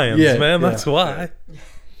the team. Lions, Yeah, man. yeah. That's why.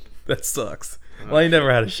 That sucks. Well, he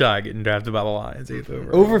never had a shot getting drafted by the Lions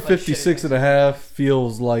either. Over Like 56.5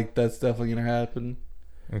 feels like that's definitely gonna happen.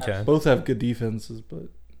 Okay. Both have good defenses, but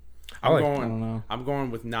I'm like- I going. don't know. I'm going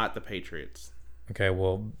with not the Patriots. Okay,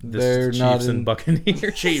 well, this They're is not Chiefs in- and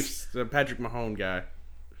Buccaneers. Chiefs. The Patrick Mahomes guy.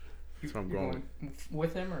 That's what I'm You're going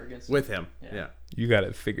with him or against him? with him. Yeah. Yeah, You got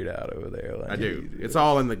it figured out over there. Like, I do. It's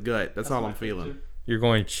all in the gut. That's all my I'm pick, feeling. too. You're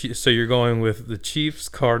going. So you're going with the Chiefs,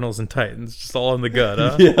 Cardinals, and Titans, just all in the gut,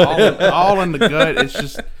 huh? Yeah. all in the gut. It's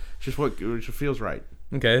just what feels right.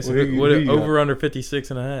 Okay. So Well, who what you got? over under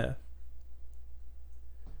 56.5?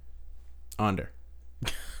 Under.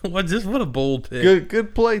 What a bold pick.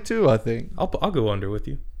 Good play too. I think. I'll go under with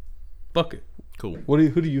you. Fuck it. Cool.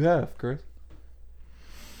 Who do you have, Chris?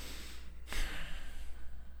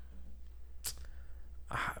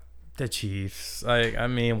 The Chiefs. I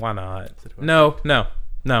mean, why not? No.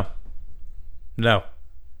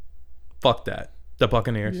 Fuck that. The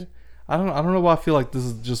Buccaneers. Yeah. I don't know why I feel like this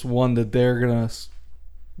is just one that they're gonna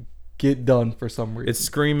get done for some reason. It's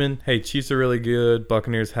screaming, hey, Chiefs are really good.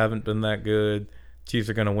 Buccaneers haven't been that good. Chiefs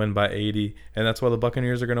are going to win by 80. And that's why the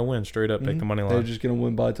Buccaneers are going to win. Straight up, take the money They're line. just gonna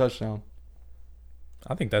win by a touchdown.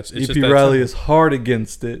 I think it's EP just that Riley simple. is hard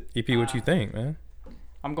against it. EP, what you think, man?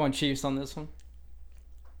 I'm going Chiefs on this one.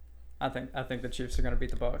 I think the Chiefs are going to beat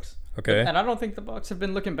the Bucks. Okay. And I don't think the Bucks have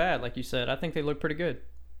been looking bad, like you said. I think they look pretty good.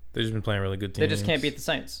 They've just been playing really good teams. They just can't beat the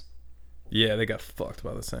Saints. Yeah, they got fucked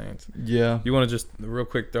by the Saints. Yeah. You want to just real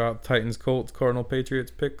quick throw out Titans, Colts, Cardinal,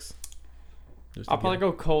 Patriots picks? Just to I'll probably get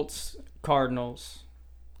go Colts, Cardinals,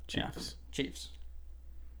 Chiefs. Chiefs.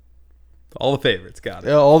 All the favorites. Got it.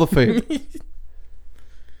 Yeah, all the favorites.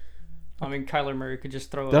 I mean, Kyler Murray could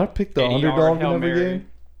just throw. Did I pick the 80-yard underdog in Hail every Mary. game?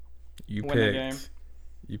 You Win the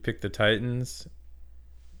game. picked the Titans,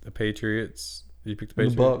 the Patriots. You picked the The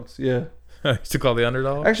Patriots. Bucks, yeah. You took all the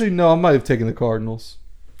underdog. Actually, no, I might have taken the Cardinals.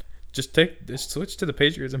 Just switch to the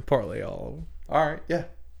Patriots and parlay all of them. All right, yeah.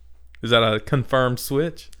 Is that a confirmed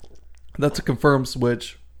switch? That's a confirmed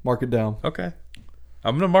switch. Mark it down. Okay,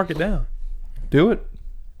 I'm gonna mark it down. Do it.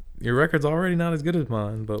 Your record's already not as good as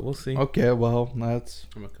mine, but we'll see. Okay, well, that's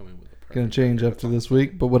I'm gonna come in with the perfect going to change after this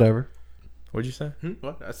week, but whatever. What'd you say?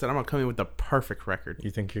 What? I said I'm gonna come in with the perfect record.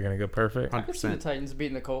 You think you're gonna go perfect? I could see the 100%. Titans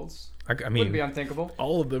beating the Colts. I Wouldn't mean, be unthinkable.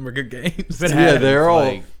 all of them are good games. If it Yeah, happens, they're all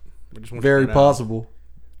like, I just want you Very to know. possible.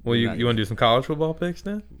 Well, you want to do some college football picks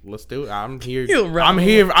then? Let's do it. I'm here. You'll run I'm me.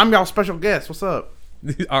 here. I'm y'all special guest. What's up?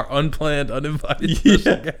 Our unplanned, uninvited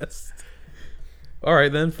special guest. All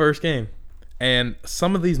right, then first game, and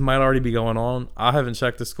some of these might already be going on. I haven't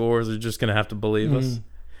checked the scores. They're just gonna have to believe us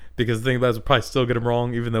because the thing about it is we'll probably still get them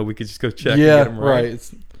wrong, even though we could just go check and Yeah, get them right. right.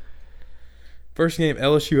 It's, First game,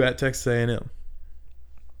 LSU at Texas A&M.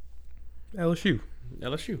 LSU,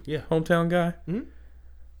 LSU. Yeah. hometown guy. Mhm.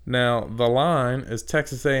 Now the line is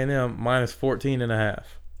Texas A&M minus 14.5.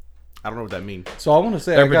 I don't know what that means. so I want to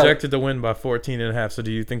say They're I got, projected to win by 14.5. So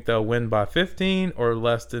do you think they'll win by 15 or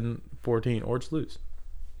less than 14 or just lose?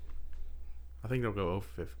 I think they'll go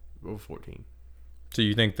over 14. So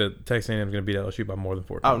you think that Texas A&M is going to beat LSU by more than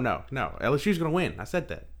 14? Oh no. LSU's gonna win. I said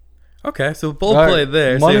that. Okay, so bold All right, play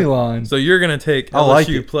there. money so, line. So you're going to take I like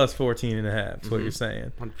LSU it. plus 14.5. That's what you're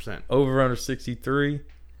saying. 100%. Over under 63.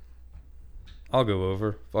 I'll go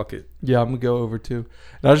over. Fuck it. Yeah, I'm going to go over too.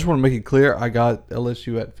 And I just want to make it clear, I got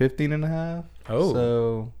LSU at 15.5. Oh.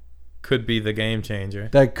 So Could be the game changer.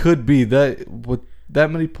 that could be that with that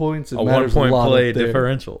many points. It A matters 1 point a lot play up there.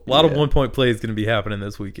 differential. A lot of Yeah. 1 point plays going to be happening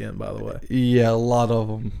this weekend, by the way. Yeah, a lot of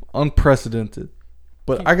them. Unprecedented.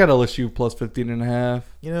 But I got LSU plus 15.5.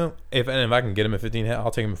 You know, if I can get him at 15, I'll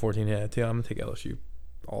take him at 14. Too. I'm going to take LSU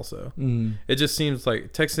also. It just seems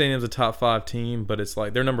like Texas A&M's a top 5 team, but it's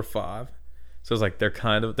like they're number 5. So it's like they're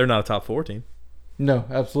not a top 4 team. No,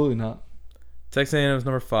 absolutely not. Texas A&M's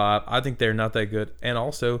number 5. I think they're not that good. And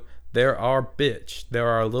also, they're our bitch. They're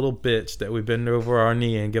our little bitch that we bend over our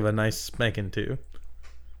knee and give a nice spanking to.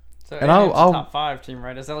 So And A&M's a I'll- top 5 team,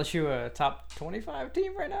 right? Is LSU a top 25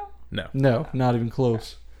 team right now? No. No, not even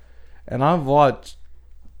close. And I've watched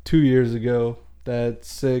 2 years ago that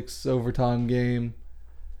 6 overtime game.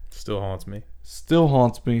 Still haunts me. Still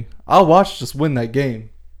haunts me. I watched us win that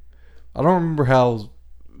game. I don't remember how I was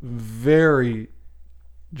very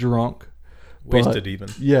drunk. but- Wasted even.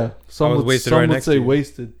 Yeah, some I was would, wasted some right would next say to you.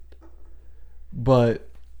 wasted. But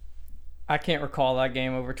I can't recall that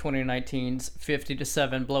game over 2019's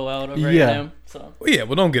 50-7 blowout over Yeah. A&M. So Well, yeah,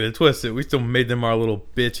 well, don't get it twisted. We still made them our little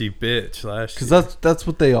bitchy bitch last because year. that's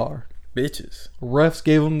what they are. Bitches. Refs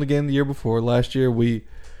gave them the game the year before. Last year we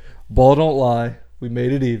ball don't lie. We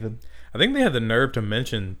made it even. I think they had the nerve to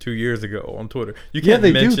mention 2 years ago on Twitter. You Yeah, can't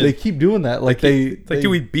they mention. do. They keep doing that. Like It's they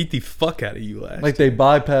dude, we beat the fuck out of you last. like they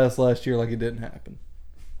bypassed last year like it didn't happen.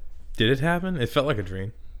 Did it happen? It felt like a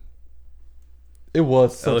dream. It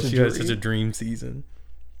was such LSU a had such a dream season.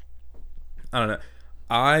 I don't know.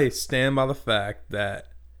 I stand by the fact that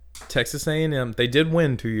Texas A&M, they did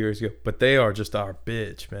win 2 years ago, but they are just our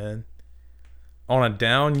bitch, man. On a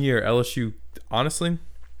down year, LSU, honestly,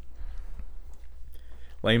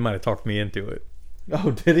 Lane might have talked me into it.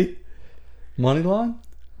 Oh, did he? Money line?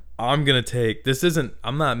 I'm going to take,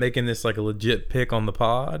 I'm not making this like a legit pick on the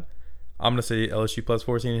pod. I'm going to say LSU plus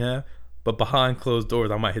 14.5, but behind closed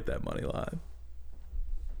doors, I might hit that money line.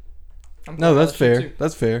 I'm No, going that's LSU fair. too.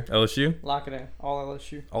 That's fair. LSU? Lock it in. All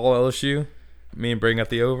LSU. All LSU. Me and Bray got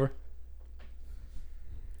the over.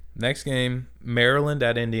 Next game, Maryland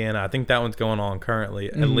at Indiana. I think that one's going on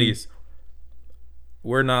currently. At least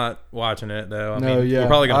we're not watching it though. We're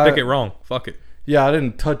probably gonna pick it wrong. Fuck it. Yeah, I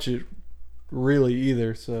didn't touch it really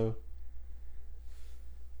either. So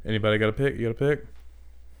Anybody got a pick? You got a pick?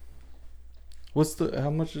 what's the? How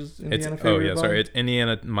much is Indiana? It's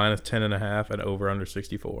Indiana minus 10.5 and over under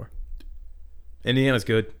 64. Indiana's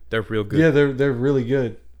good. They're real good. Yeah, they're really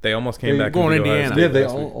good. They almost came They- back. Going and beat Ohio Indiana. State Yeah, they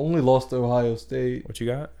last week. only lost to Ohio State. What you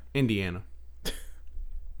got? Indiana.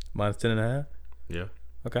 Minus 10.5. Yeah.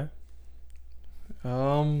 Okay.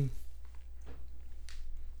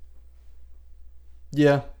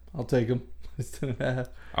 Yeah, I'll take them. It's 10.5.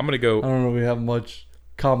 I'm gonna I go. don't know if we have much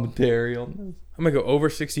commentary on this. I'm gonna go over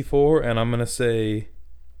 64, and I'm gonna say.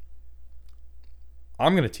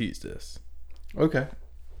 I'm gonna tease this. Okay.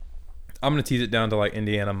 I'm gonna tease it down to like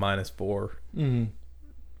Indiana -4, Mm-hmm.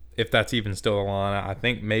 if that's even still a line. I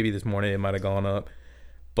think maybe this morning it might have gone up,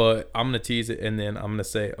 but I'm gonna tease it, and then I'm gonna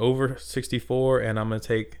say over 64, and I'm gonna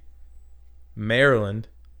take Maryland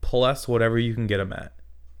plus whatever you can get them at.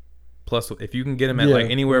 Plus, if you can get them at Yeah, like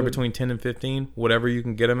anywhere yeah. between 10 and 15, whatever you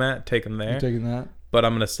can get them at, take them there. I'm taking that. But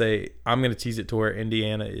I'm gonna tease it to where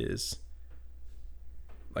Indiana is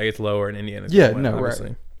like it's lower, and Indiana's Yeah, gonna win, no, obviously.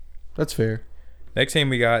 right. That's fair. Next game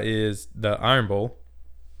we got is the Iron Bowl,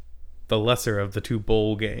 the lesser of the two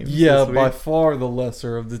bowl games. Yeah, this by week. far the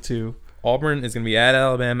lesser of the two. Auburn is going to be at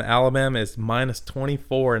Alabama. Alabama is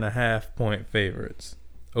 -24.5 point favorites.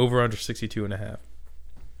 Over under 62.5.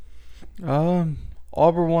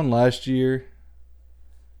 Auburn won last year.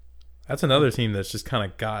 That's another team that's just kind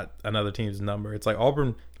of got another team's number. It's like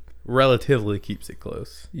Auburn relatively keeps it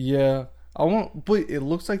close. Yeah, but it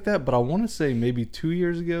looks like that. But I want to say maybe 2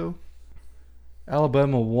 years ago,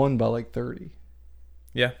 Alabama won by like 30.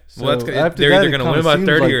 Yeah. So Well, after they're that, either it going to kinda win by seems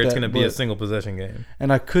 30 like or it's that, going to be a but- single possession game.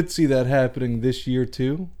 And I could see that happening this year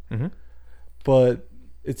too. Mm-hmm. But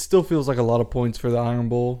it still feels like a lot of points for the Iron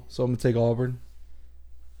Bowl. So I'm gonna take Auburn.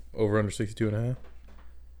 Over under 62.5.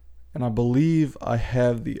 And I believe I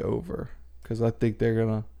have the over because I think they're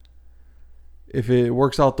gonna. If it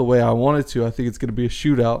works out the way I want it to, I think it's gonna be a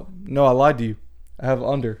shootout. No, I lied to you. I have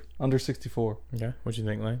under 64. Okay. What you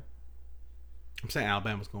think, Lane? I'm saying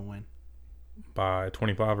Alabama's gonna win. By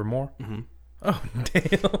 25 or more? Mm-hmm. Oh, damn.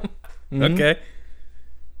 Mhm. Okay.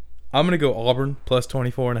 I'm going to go Auburn plus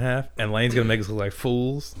 24.5, and Lane's going to make us look like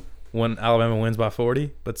fools when Alabama wins by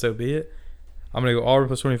 40, but so be it. I'm going to go Auburn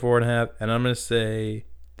plus 24.5, and I'm going to say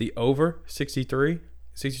the over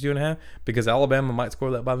 62.5, because Alabama might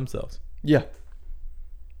score that by themselves. Yeah.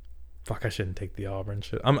 Fuck, I shouldn't take the Auburn.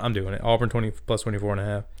 I'm doing it. Auburn plus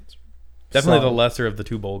 24.5. Definitely the Solid. lesser of the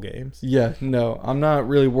two bowl games. Yeah. No, I'm not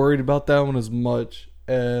really worried about that one as much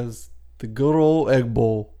as the good old Egg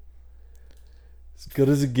Bowl. As good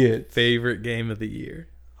as it gets. Favorite game of the year.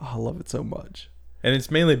 Oh, I love it so much. And it's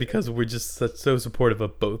mainly because we're just so supportive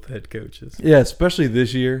of both head coaches. Yeah, especially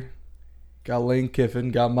this year. Got Lane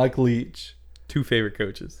Kiffin, got Mike Leach. Two favorite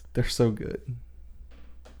coaches. They're so good.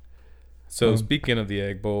 So speaking of the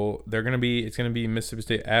Egg Bowl, it's gonna be Mississippi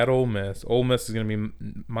State at Ole Miss. Ole Miss is gonna be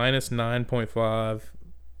minus 9.5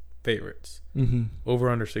 favorites. Mm-hmm. Over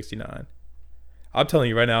under 69. I'm telling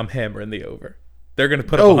you right now, I'm hammering the over. They're gonna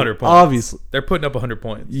put up 100 points. Obviously. They're putting up 100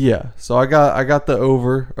 points. Yeah. So I got the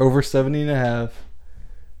over 70.5.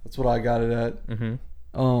 That's what I got it at.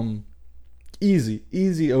 Mm-hmm.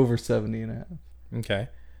 Easy over 70.5. Okay.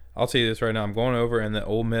 I'll tell you this right now. I'm going over, and the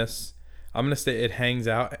Ole Miss, I'm going to say it hangs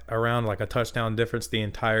out around like a touchdown difference the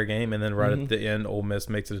entire game, and then right at the end, Ole Miss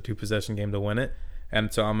makes it a two-possession game to win it.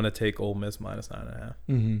 And so I'm going to take Ole Miss minus 9.5.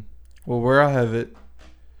 Mm-hmm. Well, where I have it.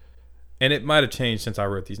 And it might have changed since I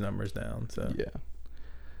wrote these numbers down. So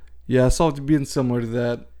Yeah, I saw it being similar to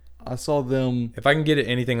that. I saw them. if I can get it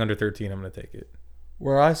anything under 13, I'm going to take it.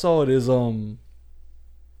 Where I saw it is Ole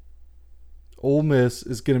Miss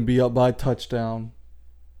is going to be up by a touchdown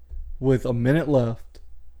with a minute left.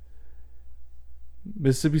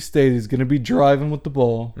 Mississippi State is going to be driving with the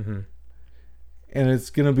ball, Mm-hmm. and it's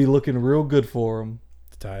going to be looking real good for him.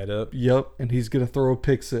 To tie it up. Yep, and he's going to throw a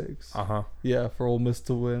pick six. Uh-huh. Yeah, for Ole Miss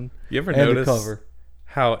to win You ever and to notice cover.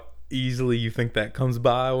 how easily you think that comes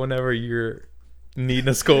by whenever you're needing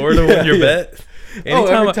a score to win your bet?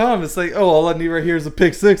 Every time it's like, all I need right here is a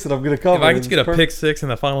pick six, and I'm going to cover. If I and can just it's get a perfect. pick six in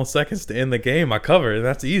the final seconds to end the game, I cover. And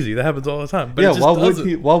that's easy. That happens all the time. But Yeah, it just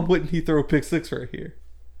doesn't. why wouldn't he throw a pick six right here?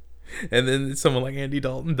 And then someone like Andy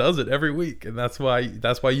Dalton does it every week, and that's why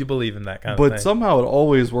you believe in that kind of But thing. somehow it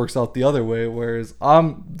always works out the other way. Whereas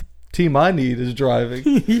the team I need is driving,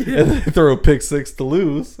 and they throw a pick six to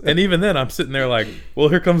lose. And even then, I'm sitting there like, well,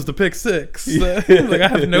 here comes the pick six. Like, I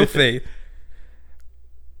have no faith.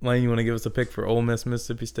 Lane, you want to give us a pick for Ole Miss,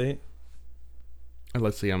 Mississippi State?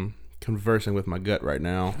 Let's see. I'm conversing with my gut right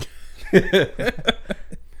now.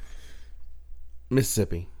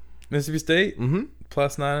 Mississippi. Mississippi State Mm-hmm.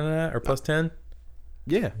 plus 9.5 or plus 10.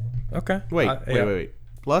 Yeah. Okay. Wait.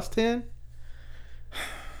 Plus 10?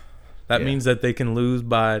 That Yeah. means that they can lose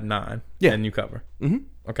by 9. Yeah. And you cover.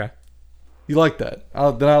 Mm-hmm. Okay. You like that?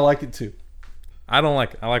 Then I like it too. I don't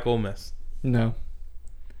like it. I like Ole Miss. No,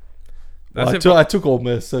 That's I took Ole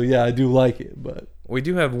Miss, so yeah, I do like it. But We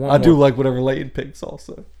do have one I do more. like whatever Leighton picks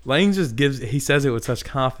also. Lane just he says it with such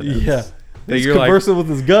confidence. Yeah, That he's you're like, conversing with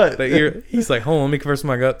his gut. he's like, hold on, let me converse with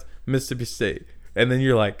my gut. Mississippi State. And then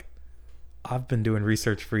you're like, I've been doing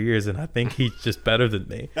research for years, and I think he's just better than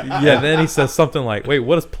me. Yeah. And then he says something like, wait,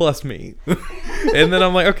 what does plus mean? And then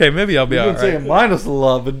I'm like, okay, maybe I'll be all You've been right. saying minus a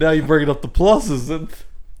lot, but now you're bringing up the pluses. And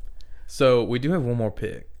So we do have one more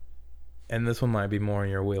pick, and this one might be more in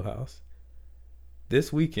your wheelhouse.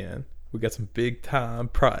 This weekend, we got some big-time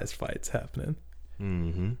prize fights happening.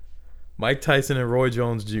 Mm-hmm. Mike Tyson and Roy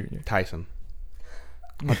Jones Jr. Tyson.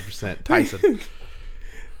 100% Tyson.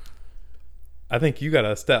 I think you got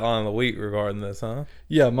a stat line of the week regarding this, huh?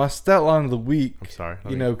 yeah, my stat line of the week, I'm sorry.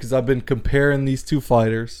 you know, because I've been comparing these two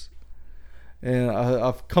fighters, and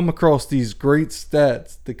I've come across these great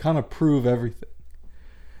stats that kind of prove everything.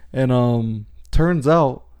 And turns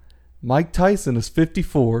out Mike Tyson is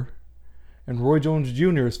 54 and Roy Jones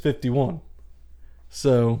Jr. is 51.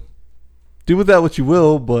 So do with that what you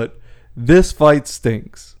will, but this fight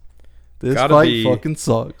stinks. This Gotta fight be- fucking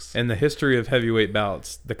sucks. In the history of heavyweight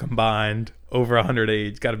bouts, the combined over 100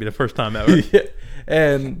 age got to be the first time ever. Yeah.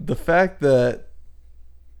 And the fact that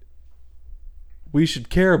we should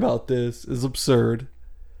care about this is absurd.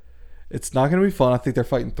 It's not going to be fun. I think they're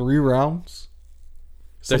fighting 3 rounds.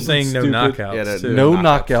 They're Something saying no stupid. knockouts, Yeah, that- too. No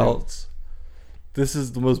knockouts, knockouts. This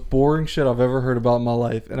is the most boring shit I've ever heard about in my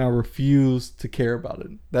life, and I refuse to care about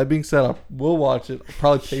it. That being said, I will watch it. I'll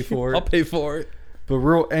probably pay for I'll it, pay for it. but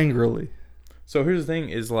real angrily. So here's the thing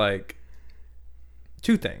is like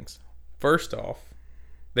 2 things. First off,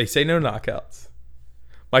 they say no knockouts.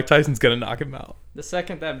 Mike Tyson's going to knock him out. The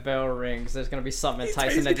second that bell rings, there's gonna be something in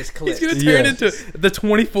Tyson that just clicks. He's going to turn Yes. into the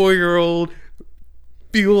 24-year-old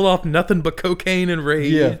fueled off nothing but cocaine and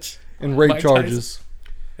rage. Yeah, and rape Mike charges.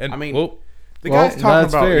 And I mean, well, the Well, guy's talking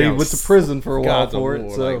that's about, fair. you He know, went to prison for a while gods of for it.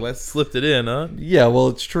 war, So like, let's slipped it in, huh? yeah, well,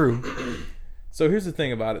 it's true. So here's the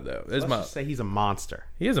thing about it, though. let's just say he's a monster.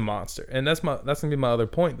 He is a monster, and that's gonna be my other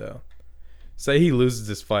point, though. Say he loses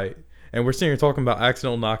this fight, and we're sitting here talking about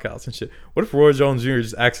accidental knockouts and shit. What if Roy Jones Jr.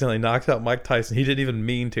 just accidentally knocks out Mike Tyson? He didn't even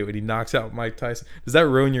mean to, and he knocks out Mike Tyson. Does that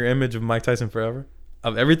ruin your image of Mike Tyson forever?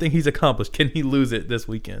 Of everything he's accomplished, can he lose it this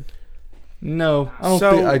weekend? No, I don't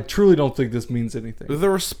So- think. I truly don't think this means anything. The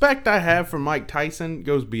respect I have for Mike Tyson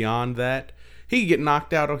goes beyond that. He could get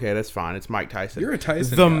knocked out. Okay, that's fine. It's Mike Tyson. You're a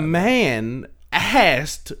Tyson The guy. man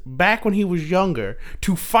asked back when he was younger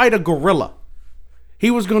to fight a gorilla. He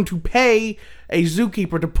was going to pay a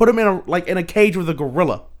zookeeper to put him in a cage with a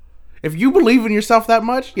gorilla. If you believe in yourself that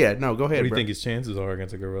much, yeah, no, go ahead. What do you bro. think his chances are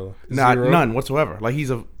against a gorilla? None whatsoever. Like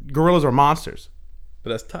gorillas are monsters. But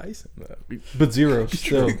that's Tyson, though. But zero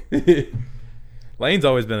still. Lane's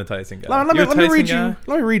always been a Tyson guy. Let You're a me Tyson read guy? you.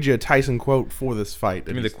 Let me read you a Tyson quote for this fight.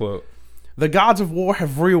 Give me the quote. The gods of war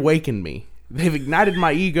have reawakened me. They've ignited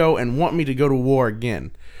my ego and want me to go to war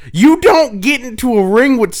again. You don't get into a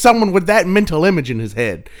ring with someone with that mental image in his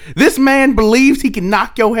head. This man believes he can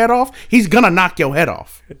knock your head off. He's gonna knock your head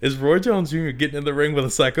off. Is Roy Jones Jr. getting in the ring with a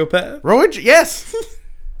psychopath? Yes.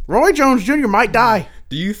 Roy Jones Jr. might die.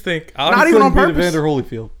 Do you think... Not even on Couldn't beat purpose. Evander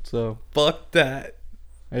Holyfield, so Fuck that.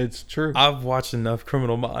 it's true. I've watched enough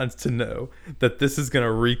Criminal Minds to know that this is going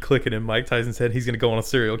to re-click it in Mike Tyson's head. He's going to go on a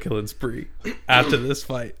serial killing spree after this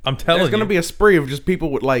fight. I'm telling There's gonna you. be a spree of just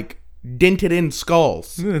people with like dented in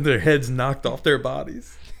skulls, Their heads knocked off their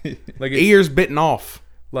bodies. Like, ears bitten off.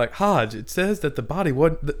 like Hodge, it says that the body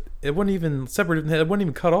wasn't even separated. It wasn't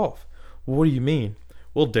even cut off. Well, what do you mean?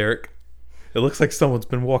 Well, Derek, it looks like someone's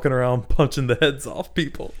been walking around punching the heads off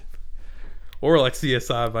people. Or like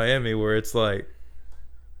CSI Miami, where it's like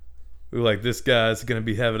this guy's gonna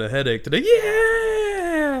be having a headache today.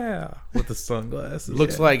 Yeah, with the sunglasses.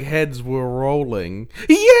 Looks Yeah. like heads were rolling.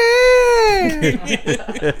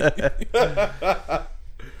 Yeah.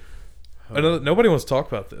 Nobody wants to talk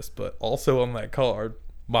about this, but also on that card,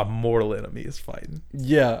 my mortal enemy is fighting.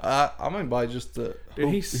 Yeah, I might buy just to Dude,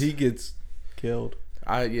 hope he's- he gets killed.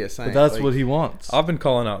 Same. But that's Like, what he wants. I've been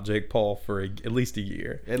calling out Jake Paul for at least a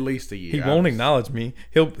year. at least a year. He won't acknowledge me.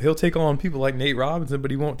 He'll take on people like Nate Robinson, but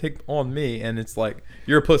he won't take on me. And it's like,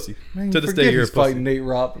 you're a pussy. Man, To this forget day, you're a he's pussy. fighting Nate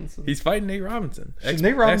Robinson. He's fighting Nate Robinson. Should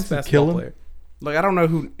Nate Robinson ex-basketball kill him? player. Look, I don't know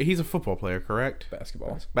who he's a football player, correct?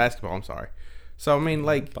 Basketball. Basketball. I'm sorry. So I mean,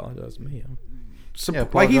 like, Apologize to me. like he's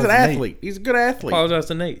apologize an to Nate. athlete. He's a good athlete. Apologize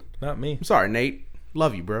to Nate, not me. I'm sorry, Nate.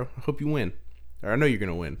 Love you, bro. I hope you win. Or I know you're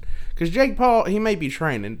gonna win. Because Jake Paul, he may be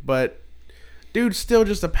training, but dude's still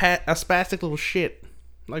just a spastic little shit.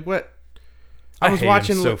 Like what? I was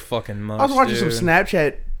watching so fucking much. I was watching dude. some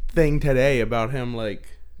Snapchat thing today about him. Like,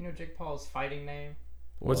 You know Jake Paul's fighting name?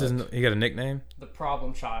 What's his? He got a nickname? The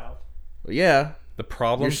Problem Child. yeah, The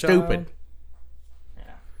Problem you're Child? stupid. Yeah.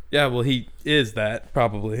 Yeah, well, he is that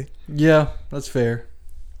probably. Yeah, that's fair.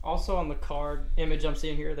 Also on the card image I'm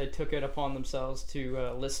seeing here, they took it upon themselves to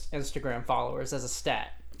list Instagram followers as a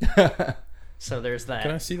stat. So there's that.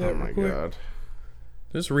 Can I see that Oh my real quick? god.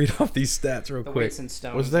 Just read off these stats real The quick. weights and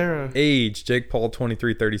stones. Was there a Age, Jake Paul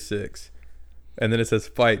 23-36. And then it says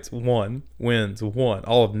fights 1, wins 1.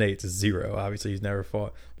 All of Nate's is 0. Obviously he's never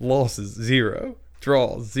fought. Losses 0.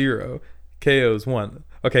 Draws 0. KOs 1.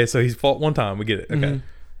 Okay, so he's fought one time. We get it. Okay. Mhm.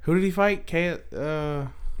 who did he fight?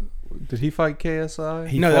 Did he fight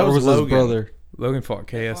KSI? No, that Or was his Logan. Logan brother. fought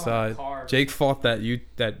They fought on KSI. the card. Jake fought that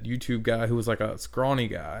YouTube guy who was like a scrawny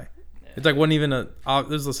guy. It's like wasn't even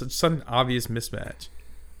there's such an obvious mismatch.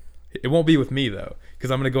 It won't be with me though,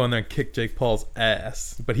 because I'm gonna go in there and kick Jake Paul's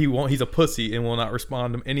ass. But he won't. He's a pussy and will not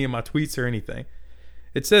respond to any of my tweets or anything.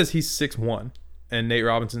 It says he's 6'1", and Nate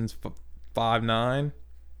Robinson's 5'9".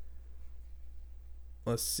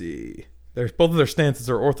 Let's see. There's both of their stances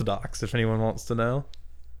are orthodox. If anyone wants to know.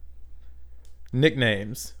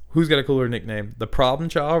 Nicknames. Who's got a cooler nickname? The Problem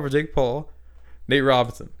Child for Jake Paul. Nate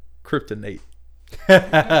Robinson. Kryptonate.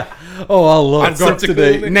 Oh, I love I'd go such a cool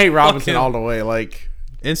today. name. Nate Robinson him. all the way? Like,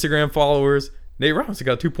 Instagram followers. Nate Robinson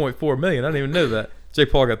got 2.4 million. I didn't even know that.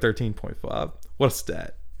 Jake Paul got 13.5. What a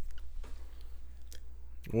stat.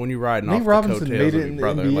 when you riding Nate off Robinson the made coattails it of in your the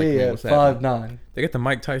brother, NBA like, at what's happening? 5'9". They got the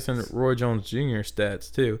Mike Tyson, Roy Jones Jr.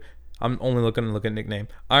 stats too. I'm only looking at nickname.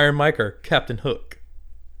 Iron Mike or Captain Hook.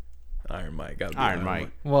 Iron Mike. Gotta be Iron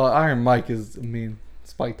Mike. Well, Iron Mike is,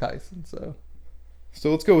 Spike Tyson, so. So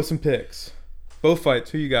let's go with some picks. Both fights.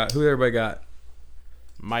 Who you got? Who everybody got?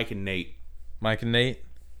 Mike and Nate. Mike and Nate.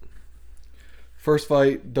 First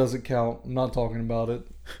fight doesn't count. I'm not talking about it.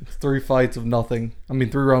 It's 3 fights of nothing. 3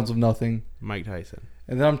 rounds of nothing. Mike Tyson.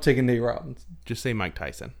 And then I'm taking Nate Robinson. Just say Mike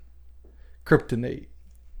Tyson. Kryptonate.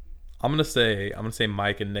 I'm gonna say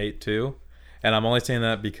Mike and Nate too, and I'm only saying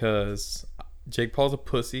that because Jake Paul's a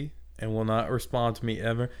pussy and will not respond to me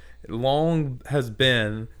ever. Long has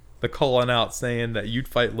been the calling out saying that you'd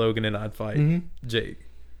fight Logan and I'd fight Jake.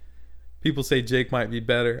 People say Jake might be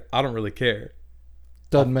better. I don't really care.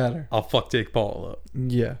 Doesn't matter. I'll fuck Jake Paul up.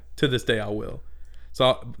 Yeah. To this day, I will.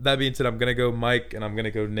 So that being said, I'm gonna go Mike and I'm gonna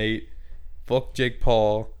go Nate. Fuck Jake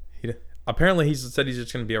Paul. Apparently he said he's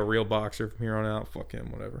just gonna be a real boxer from here on out. Fuck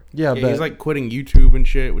him, whatever. Yeah, Yeah, but he's like quitting YouTube and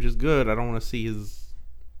shit, which is good. I don't want to see his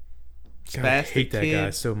God, I spastic hate that kid. guy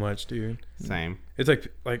so much, dude. Same. It's like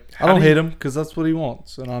I don't hate him because that's what he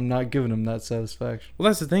wants, and I'm not giving him that satisfaction. Well,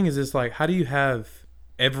 that's the thing is, it's like, how do you have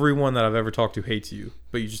everyone that I've ever talked to hates you,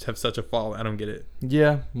 but you just have such a following? I don't get it.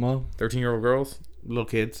 Yeah, well, 13-year-old girls? Little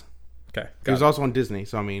kids. Okay. He was got it. also on Disney,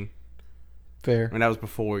 so fair. that was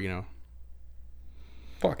before,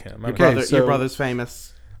 Fuck him. I Okay. don't- your so- brother's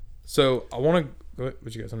famous. So I want to.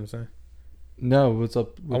 What you got something to say? No, what's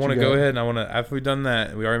up? I want to go ahead and I want to, after we've done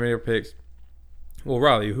that, we already made our picks. Well,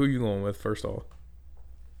 Riley, who are you going with first off?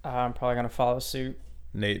 I'm probably going to follow suit.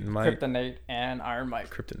 Nate and Mike. Kryptonate and Iron Mike.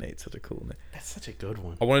 Kryptonate's such a cool name. That's such a good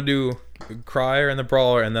one. I want to do Crier and the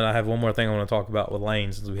Brawler, and then I have one more thing I want to talk about with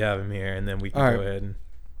Lane since we have him here, and then we can All go right. ahead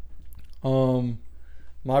and.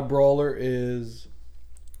 My brawler is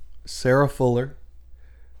Sarah Fuller.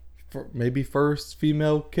 Maybe first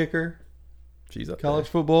female kicker She's up college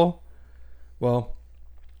football. Well,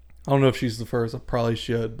 I don't know if she's the first. I probably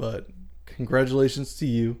should, but congratulations to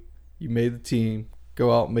you. You made the team.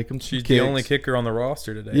 Go out and make them there. She's kicks. the only kicker on the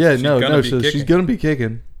roster today. Yeah, She's no, gonna be so she's kicking gonna be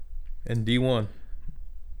kicking. in D1.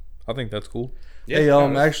 I think that's cool. Hey,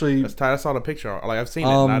 actually, That's tight. I saw the picture. Like, I've seen it,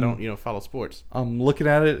 and I don't, follow sports. I'm looking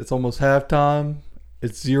at it. It's almost halftime.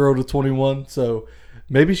 It's 0-21, so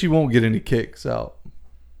maybe she won't get any kicks out.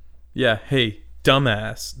 Yeah, hey,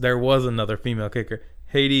 dumbass. There was another female kicker.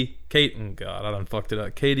 Katie fucked it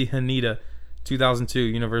up. Katie Haneda, 2002,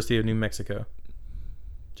 University of New Mexico.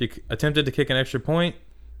 She attempted to kick an extra point.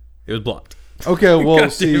 It was blocked. Okay, well, God damn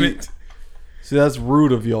see, it. that's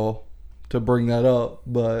rude of y'all to bring that up,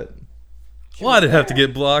 but Why did it have to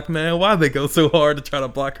get blocked, man? Why'd they go so hard to try to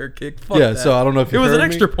block her kick? Fuck yeah. that. So I don't know if It you was heard an me.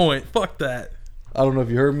 extra point. Fuck that. I don't know if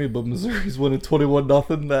you heard me, but Missouri's winning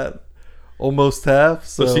 21-0 that almost half.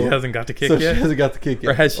 So, So she hasn't got to kick so yet? she hasn't got the kick yet.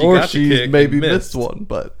 Or has she or got the she's kick and maybe missed? missed one,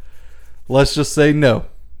 but let's just say no.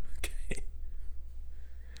 Okay.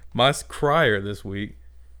 My crier this week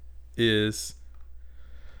is,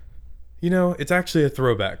 it's actually a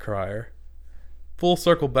throwback crier. Full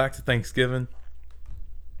circle back to Thanksgiving.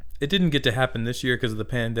 It didn't get to happen this year because of the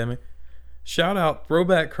pandemic. Shout out,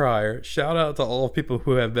 throwback crier. Shout out to all people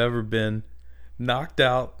who have ever been knocked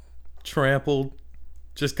out, trampled,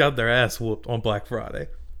 just got their ass whooped on Black Friday.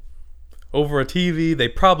 Over a TV they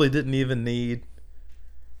probably didn't even need.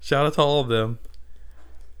 Shout out to all of them.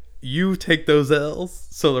 You take those L's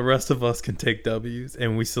so the rest of us can take W's,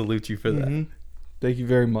 and we salute you for that. Mhm. Thank you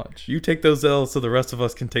very much. You take those L's so the rest of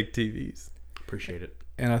us can take TVs. Appreciate it.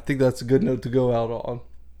 And I think that's a good note to go out on.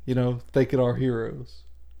 You know, thanking our heroes.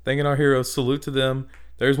 Thanking our heroes. Salute to them.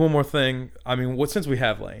 There's one more thing. I mean, since we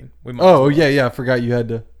have Lane, we might. Oh, yeah. I forgot you had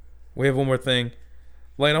to. We have one more thing.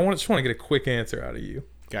 Lane, I just want to get a quick answer out of you.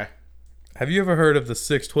 Okay. Have you ever heard of the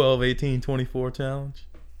 6, 12, 18, 24 challenge?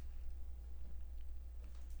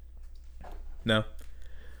 No.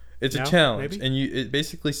 It's a challenge, maybe? and it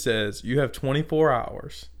basically says you have 24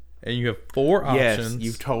 hours, and you have 4 Yes, options.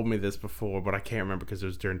 you've told me this before, but I can't remember because it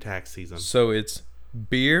was during tax season. So it's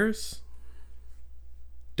beers,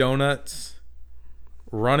 donuts,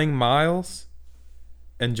 running miles,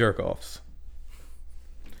 and jerk-offs.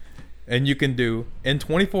 And you can do, in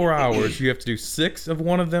 24 hours, you have to do 6 of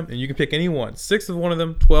one of them, and you can pick any one. 6 of one of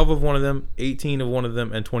them, 12 of one of them, 18 of one of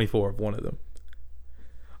them, and 24 of one of them.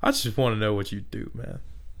 I just want to know what you do, man.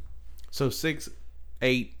 So 6,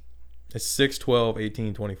 8. It's 6, 12,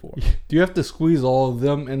 18, 24. Do you have to squeeze all of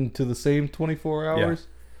them into the same 24 hours?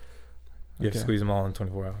 You have to squeeze them all in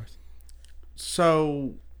 24 hours.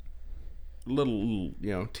 So, little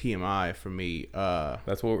TMI for me.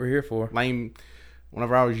 That's what we're here for. Lane,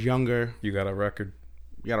 whenever I was younger, You got a record.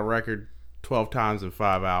 got a record 12 times in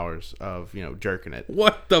 5 hours of, jerking it.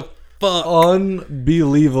 What the fuck?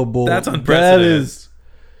 Unbelievable. That's unprecedented. That is.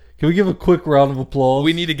 Can we give a quick round of applause?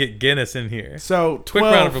 We need to get Guinness in here. So, 12. Quick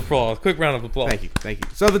round of applause. Quick round of applause. Thank you.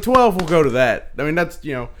 So, the 12 will go to that. I mean, that's,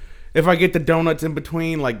 if I get the donuts in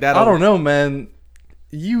between, like that. I don't know, man.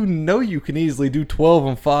 You know you can easily do 12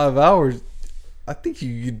 in 5 hours. I think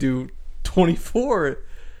you could do 24.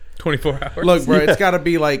 24 hours. Look, bro, Yeah. it's got to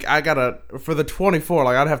be like, for the 24,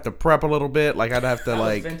 like, I'd have to prep a little bit. Like, I'd have to,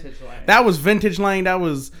 like. Vintage Lane. That was vintage Lane. That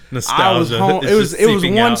was. Nostalgia. I was home. It's It was just one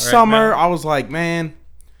seeping out right summer. now. I was like, man,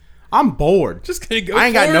 I'm bored. Just gonna go I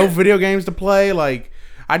ain't got for no it. video games to play. Like,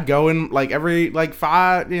 I'd go in like every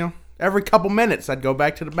every couple minutes. I'd go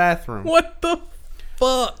back to the bathroom. What the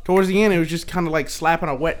fuck? Towards the end, it was just kind of like slapping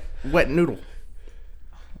a wet noodle.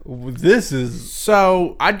 This is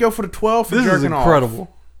So I'd go for the 12 for this is jerking incredible. off.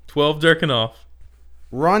 12 jerking off.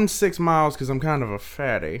 Run 6 miles because I'm kind of a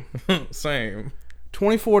fatty. Same.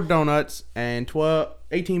 24 donuts and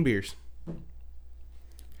 18 beers.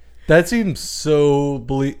 That seems so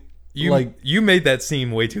You made that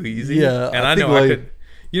seem way too easy. Yeah, and I I think, know I like- could.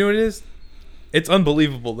 You know what it is? It's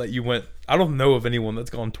unbelievable that you went. I don't know of anyone that's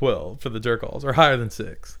gone 12 for the jerk offs or higher than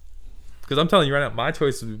 6. Because I'm telling you right now, my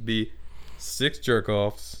choice would be 6 jerk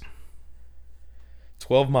offs,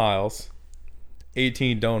 12 miles,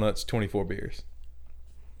 18 donuts, 24 beers.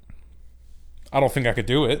 I don't think I could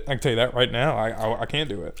do it. I can tell you that right now. I can't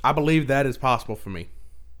do it. I believe that is possible for me.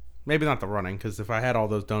 Maybe not the running because if I had all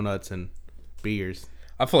those donuts and beers.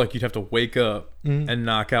 I feel like you'd have to wake up and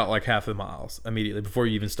knock out like half the miles immediately before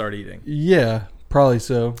you even start eating. Yeah, probably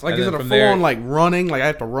so. Like, And is then it a from full there- on like running? Like I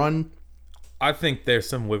have to run? I think there's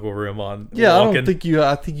some wiggle room on. Yeah, walking. I don't think you.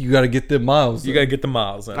 I think you got to get them miles. You gotta get the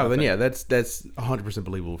miles in. Oh, I then think. yeah, that's 100%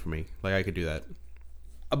 believable for me. Like I could do that.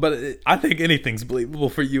 But I think anything's believable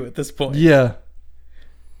for you at this point. Yeah.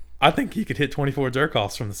 I think he could hit 24 jerk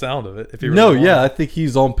offs from the sound of it. If he really No, wanted. yeah, I think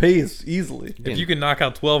he's on pace easily. If you can knock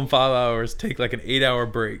out 12 in 5 hours, take like an 8-hour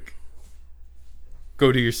break,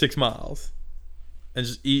 go do your 6 miles, and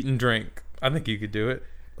just eat and drink, I think you could do it.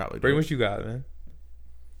 Probably do Bring it. what you got, man.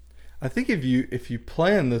 I think if you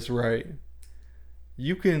plan this right,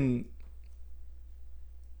 you can.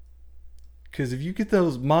 Because if you get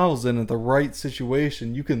those miles in at the right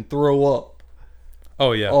situation, you can throw up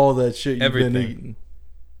Oh yeah. all that shit you've Everything. been eating.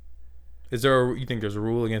 Is there? You think there's a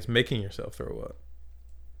rule against making yourself throw up,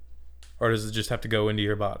 or does it just have to go into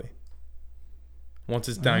your body? Once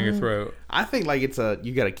it's down your throat, I think like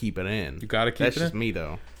you got to keep it in. you gotta keep That's it just in. me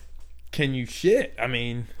though. Can you shit? I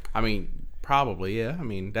mean, Probably yeah. I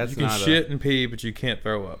mean that's you can not shit and pee, but you can't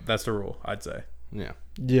throw up. That's the rule, I'd say. yeah.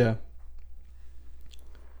 Yeah.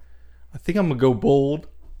 I think I'm gonna go bold,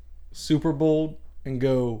 super bold, and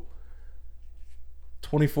go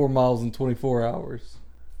 24 miles in 24 hours,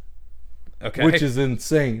 Okay. which is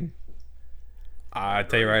insane. I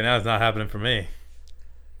tell you right now, it's not happening for me.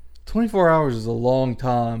 24 hours is a long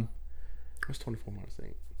time. What's 24 months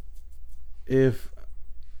thing? If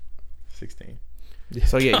 16.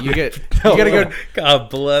 So yeah, you get you No, got to go God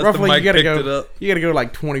bless. roughly. the You mic got to picked it go. up. You got to go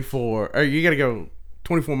like 24, or you got to go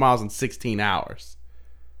 24 miles in 16 hours.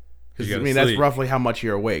 Because You I gotta mean, that's sleep. roughly how much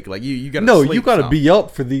you're awake. Like you got to No, sleep you got to some. be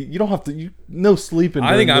up for the. You don't have to. No sleeping.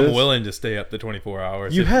 I think during I'm this. willing to stay up to 24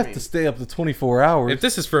 hours. You if, have to stay up to 24 hours. if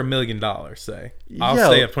this is for $1 million, say, I'll Yeah.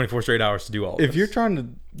 stay up 24 straight hours to do all. If this. you're trying to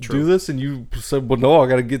True. do this and you said, "Well, no, I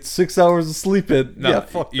got to get 6 hours of sleep in," no, yeah,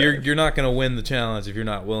 fuck you're that. you're not gonna win the challenge if you're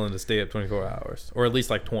not willing to stay up 24 hours or at least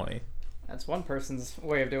like 20. That's one person's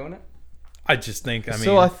way of doing it. I just think. I mean,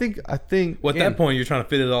 So I think well, at that point, you're trying to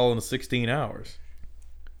fit it all into 16 hours.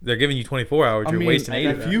 They're giving you 24 hours. I You're mean, wasting 8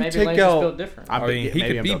 if of that. you Maybe take Lane's just out- built different. I mean, he maybe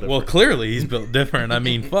could I'm be. built Well, different. clearly he's built different. I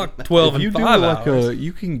mean, fuck 12 if you and do 5 like hours.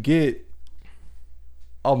 you can get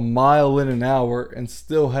a mile in an hour and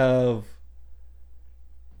still have.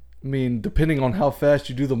 I mean, depending on how fast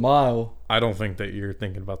you do the mile, I don't think that you're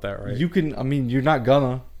thinking about that right. you can. I mean, you're not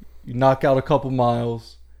gonna. You knock out a couple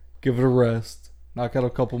miles, give it a rest, knock out a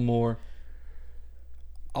couple more.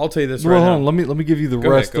 I'll tell you this Well, right hold now. on. Let me give you the Go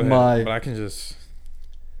rest ahead, of go ahead. my. But I can just.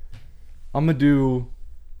 I'm gonna do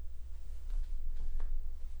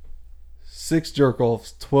 6 jerk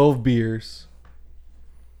offs, 12 beers,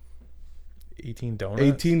 18 donuts.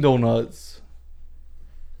 18 donuts.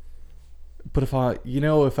 But if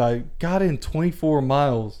I got in 24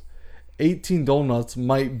 miles, 18 donuts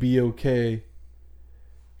might be okay.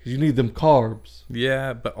 Because you need them carbs.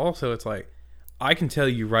 Yeah, but also it's like, I can tell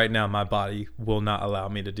you right now, my body will not allow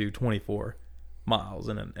me to do 24 miles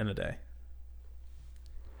in a day.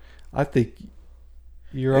 I think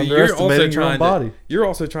you're underestimating your own body. You're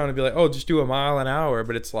also trying to be like, oh, just do a mile an hour,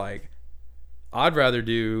 but it's like, I'd rather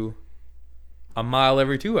do a mile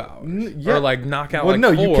every 2 hours, Yeah. or like knock out Well, like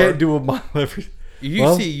no, 4. you can't do a mile every. You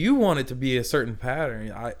Well- see, you want it to be a certain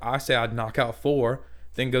pattern. I say I'd knock out 4,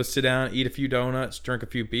 then go sit down, eat a few donuts, drink a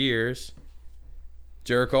few beers,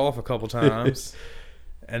 jerk off a couple times,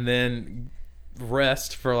 and then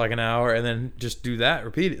rest for like an hour, and then just do that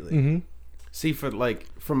repeatedly. Mm-hmm. See,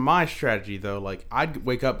 from my strategy though, like I'd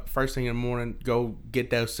wake up first thing in the morning, go get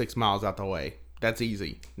those 6 miles out the way. That's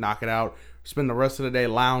easy. Knock it out. Spend the rest of the day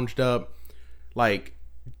lounged up, like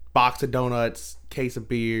box of donuts, case of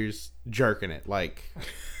beers, jerking it. Like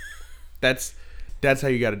that's how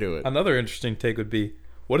you got to do it. Another interesting take would be,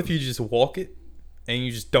 what if you just walk it, and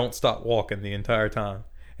you just don't stop walking the entire time,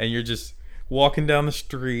 and you're just walking down the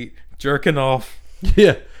street, jerking off,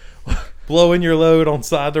 Yeah. blowing your load on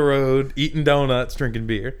side of the road, eating donuts, drinking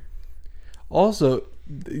beer. Also,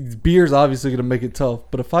 beer's obviously gonna make it tough.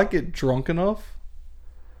 But if I get drunk enough,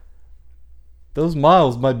 those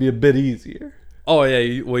miles might be a bit easier. Oh yeah,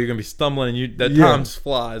 you're gonna be stumbling, and that Yeah. time just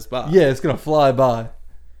flies by. Yeah, it's gonna fly by.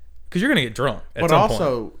 Because you're gonna get drunk at But some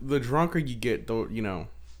also, point. the drunker you get, though,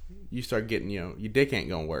 you start getting, your dick ain't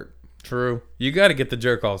gonna work. True. You got to get the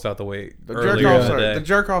jerk offs out the way The earlier jerk in offs the day. the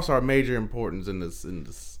jerk offs are of major importance in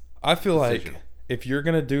this. I feel decision. like if you're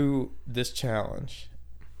gonna do this challenge,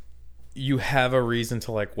 you have a reason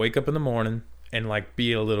to like wake up in the morning and like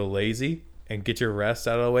be a little lazy and get your rest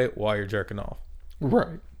out of the way while you're jerking off.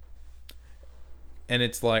 Right. And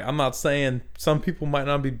it's like, I'm not saying some people might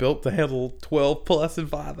not be built to handle 12 plus in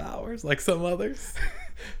 5 hours like some others.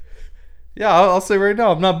 Yeah, I'll say right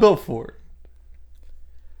now, I'm not built for it.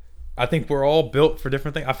 I think we're all built for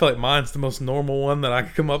different things. I feel like mine's the most normal one that I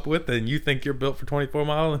could come up with, and you think you're built for 24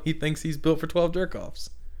 miles, and he thinks he's built for 12 jerk offs.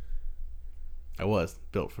 I was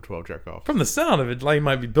built for 12 jerk offs. From the sound of it, like you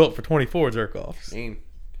might be built for 24 jerk offs. I mean,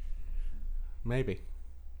 maybe.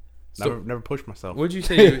 So- Never pushed myself. Would you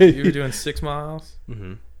say you were doing 6 miles,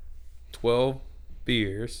 Mm-hmm. 12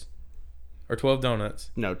 beers, or 12 donuts?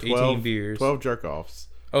 No, 12 18 beers. 12 jerk offs.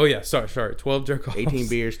 Oh yeah, sorry, 12 jerk offs. 18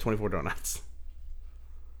 beers, 24 donuts.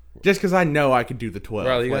 Just because I know I could do the 12.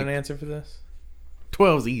 Riley, you got Like, an answer for this?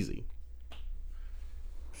 12's easy.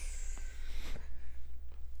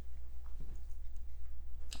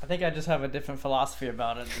 I think I just have a different philosophy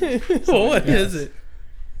about it. What is it?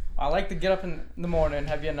 I like to get up in the morning,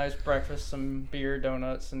 have you a nice breakfast, some beer,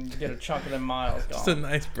 donuts, and get a chunk of them miles Just a gone.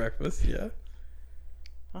 nice breakfast, yeah.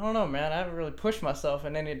 I don't know, man. I haven't really pushed myself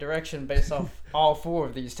in any direction based off all 4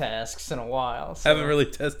 of these tasks in a while. So, Haven't really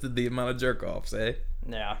tested the amount of jerk offs, eh?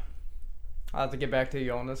 Yeah. I'll have to get back to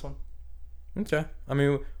you on this one. Okay. I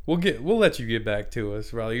mean, we'll let you get back to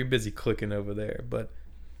us, Riley. You're busy clicking over there, but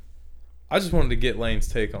I just wanted to get Lane's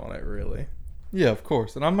take on it, really. Yeah, of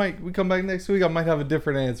course. And we come back next week, I might have a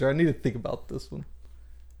different answer. I need to think about this one.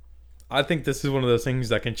 I think this is one of those things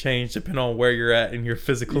that can change depending on where you're at in your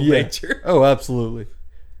physical nature. Oh, absolutely.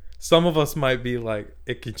 Some of us might be like,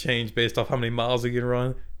 it could change based off how many miles we can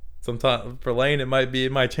run. Sometimes for Lane, it might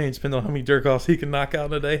change depending on how many jerk offs he can knock out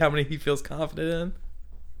in a day, how many he feels confident in.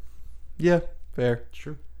 Yeah, fair.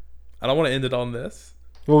 True. I don't want to end it on this.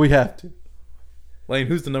 Well, we have to. Lane,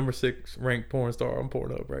 who's the number 6 ranked porn star on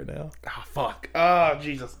Pornhub right now? Oh, fuck. Oh,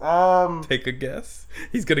 Jesus. Take a guess.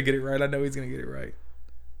 He's gonna get it right. I know he's gonna get it right.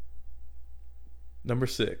 Number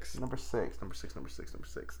 6. Number six.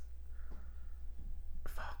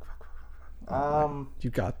 Fuck. You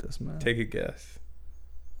got this, man. Take a guess.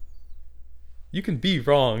 You can be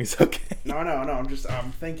wrong. It's okay. No.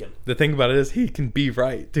 I'm thinking. The thing about it is he can be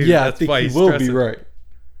right, dude. Yeah, I That's think why he he's will be stressing. right.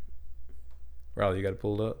 Riley, you got it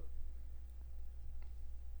pulled up.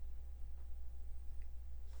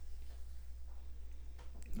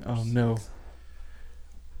 Oh no.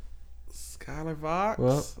 Skylar Vox.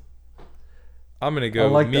 Well, I'm gonna go I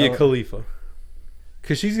like Mia that. Khalifa.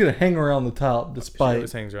 because she's gonna hang around the top She despite.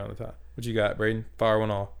 always hangs around the top. What you got, Braden? Fire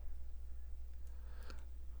one off.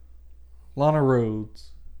 Lana Rhodes.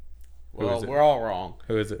 Who is Well, it? we're all wrong.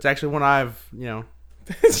 Who is it? It's actually one I've,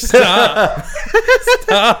 Stop.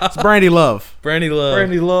 it's Brandy Love. Brandy Love.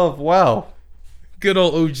 Brandy Love. Wow. Good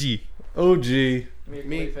old OG. OG. Mia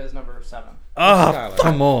Khalifa is number 7. Ah, Skylar.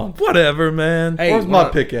 Come on. whatever, man. Hey, Where's my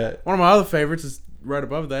pick at? One of my other favorites is right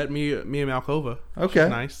above that, Mia Malkova. Okay.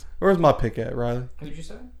 Nice. Where's my pick at, Riley? Who'd you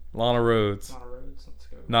say? Lana Rhodes. Lana Rhodes. Let's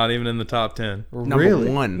go. Not even in the top 10. Number Really?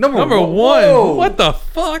 one. Number one. Whoa. What the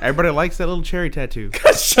fuck? Everybody likes that little cherry tattoo.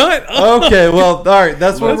 Shut up. Okay, well, all right.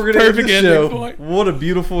 That's where That's we're gonna end the perfect ending show. point. What a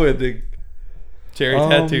beautiful ending. Cherry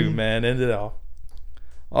tattoo, man. End it off.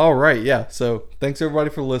 All right, yeah. So thanks everybody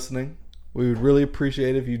for listening. We would really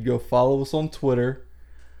appreciate it if you'd go follow us on Twitter,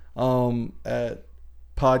 at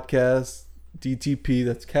podcast DTP.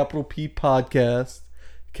 That's capital P podcast,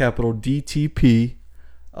 capital DTP.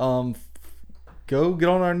 Go get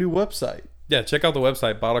on our new website. Yeah, check out the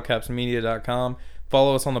website, bottlecapsmedia.com.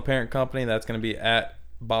 Follow us on the parent company. That's going to be at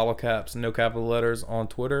bottlecaps, no capital letters, on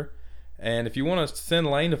Twitter. And if you want to send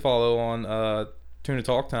Lane to follow on Tuna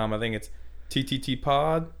Talk Time, I think it's TTT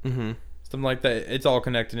Pod, something like that. It's all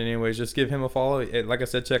connected anyways. Just give him a follow. Like I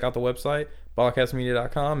said, check out the website,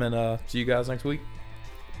 bottlecapsmedia.com, and see you guys next week.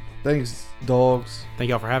 Thanks, dogs. Thank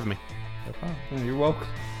y'all for having me. No problem. You're welcome.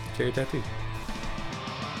 Cherry tattoo.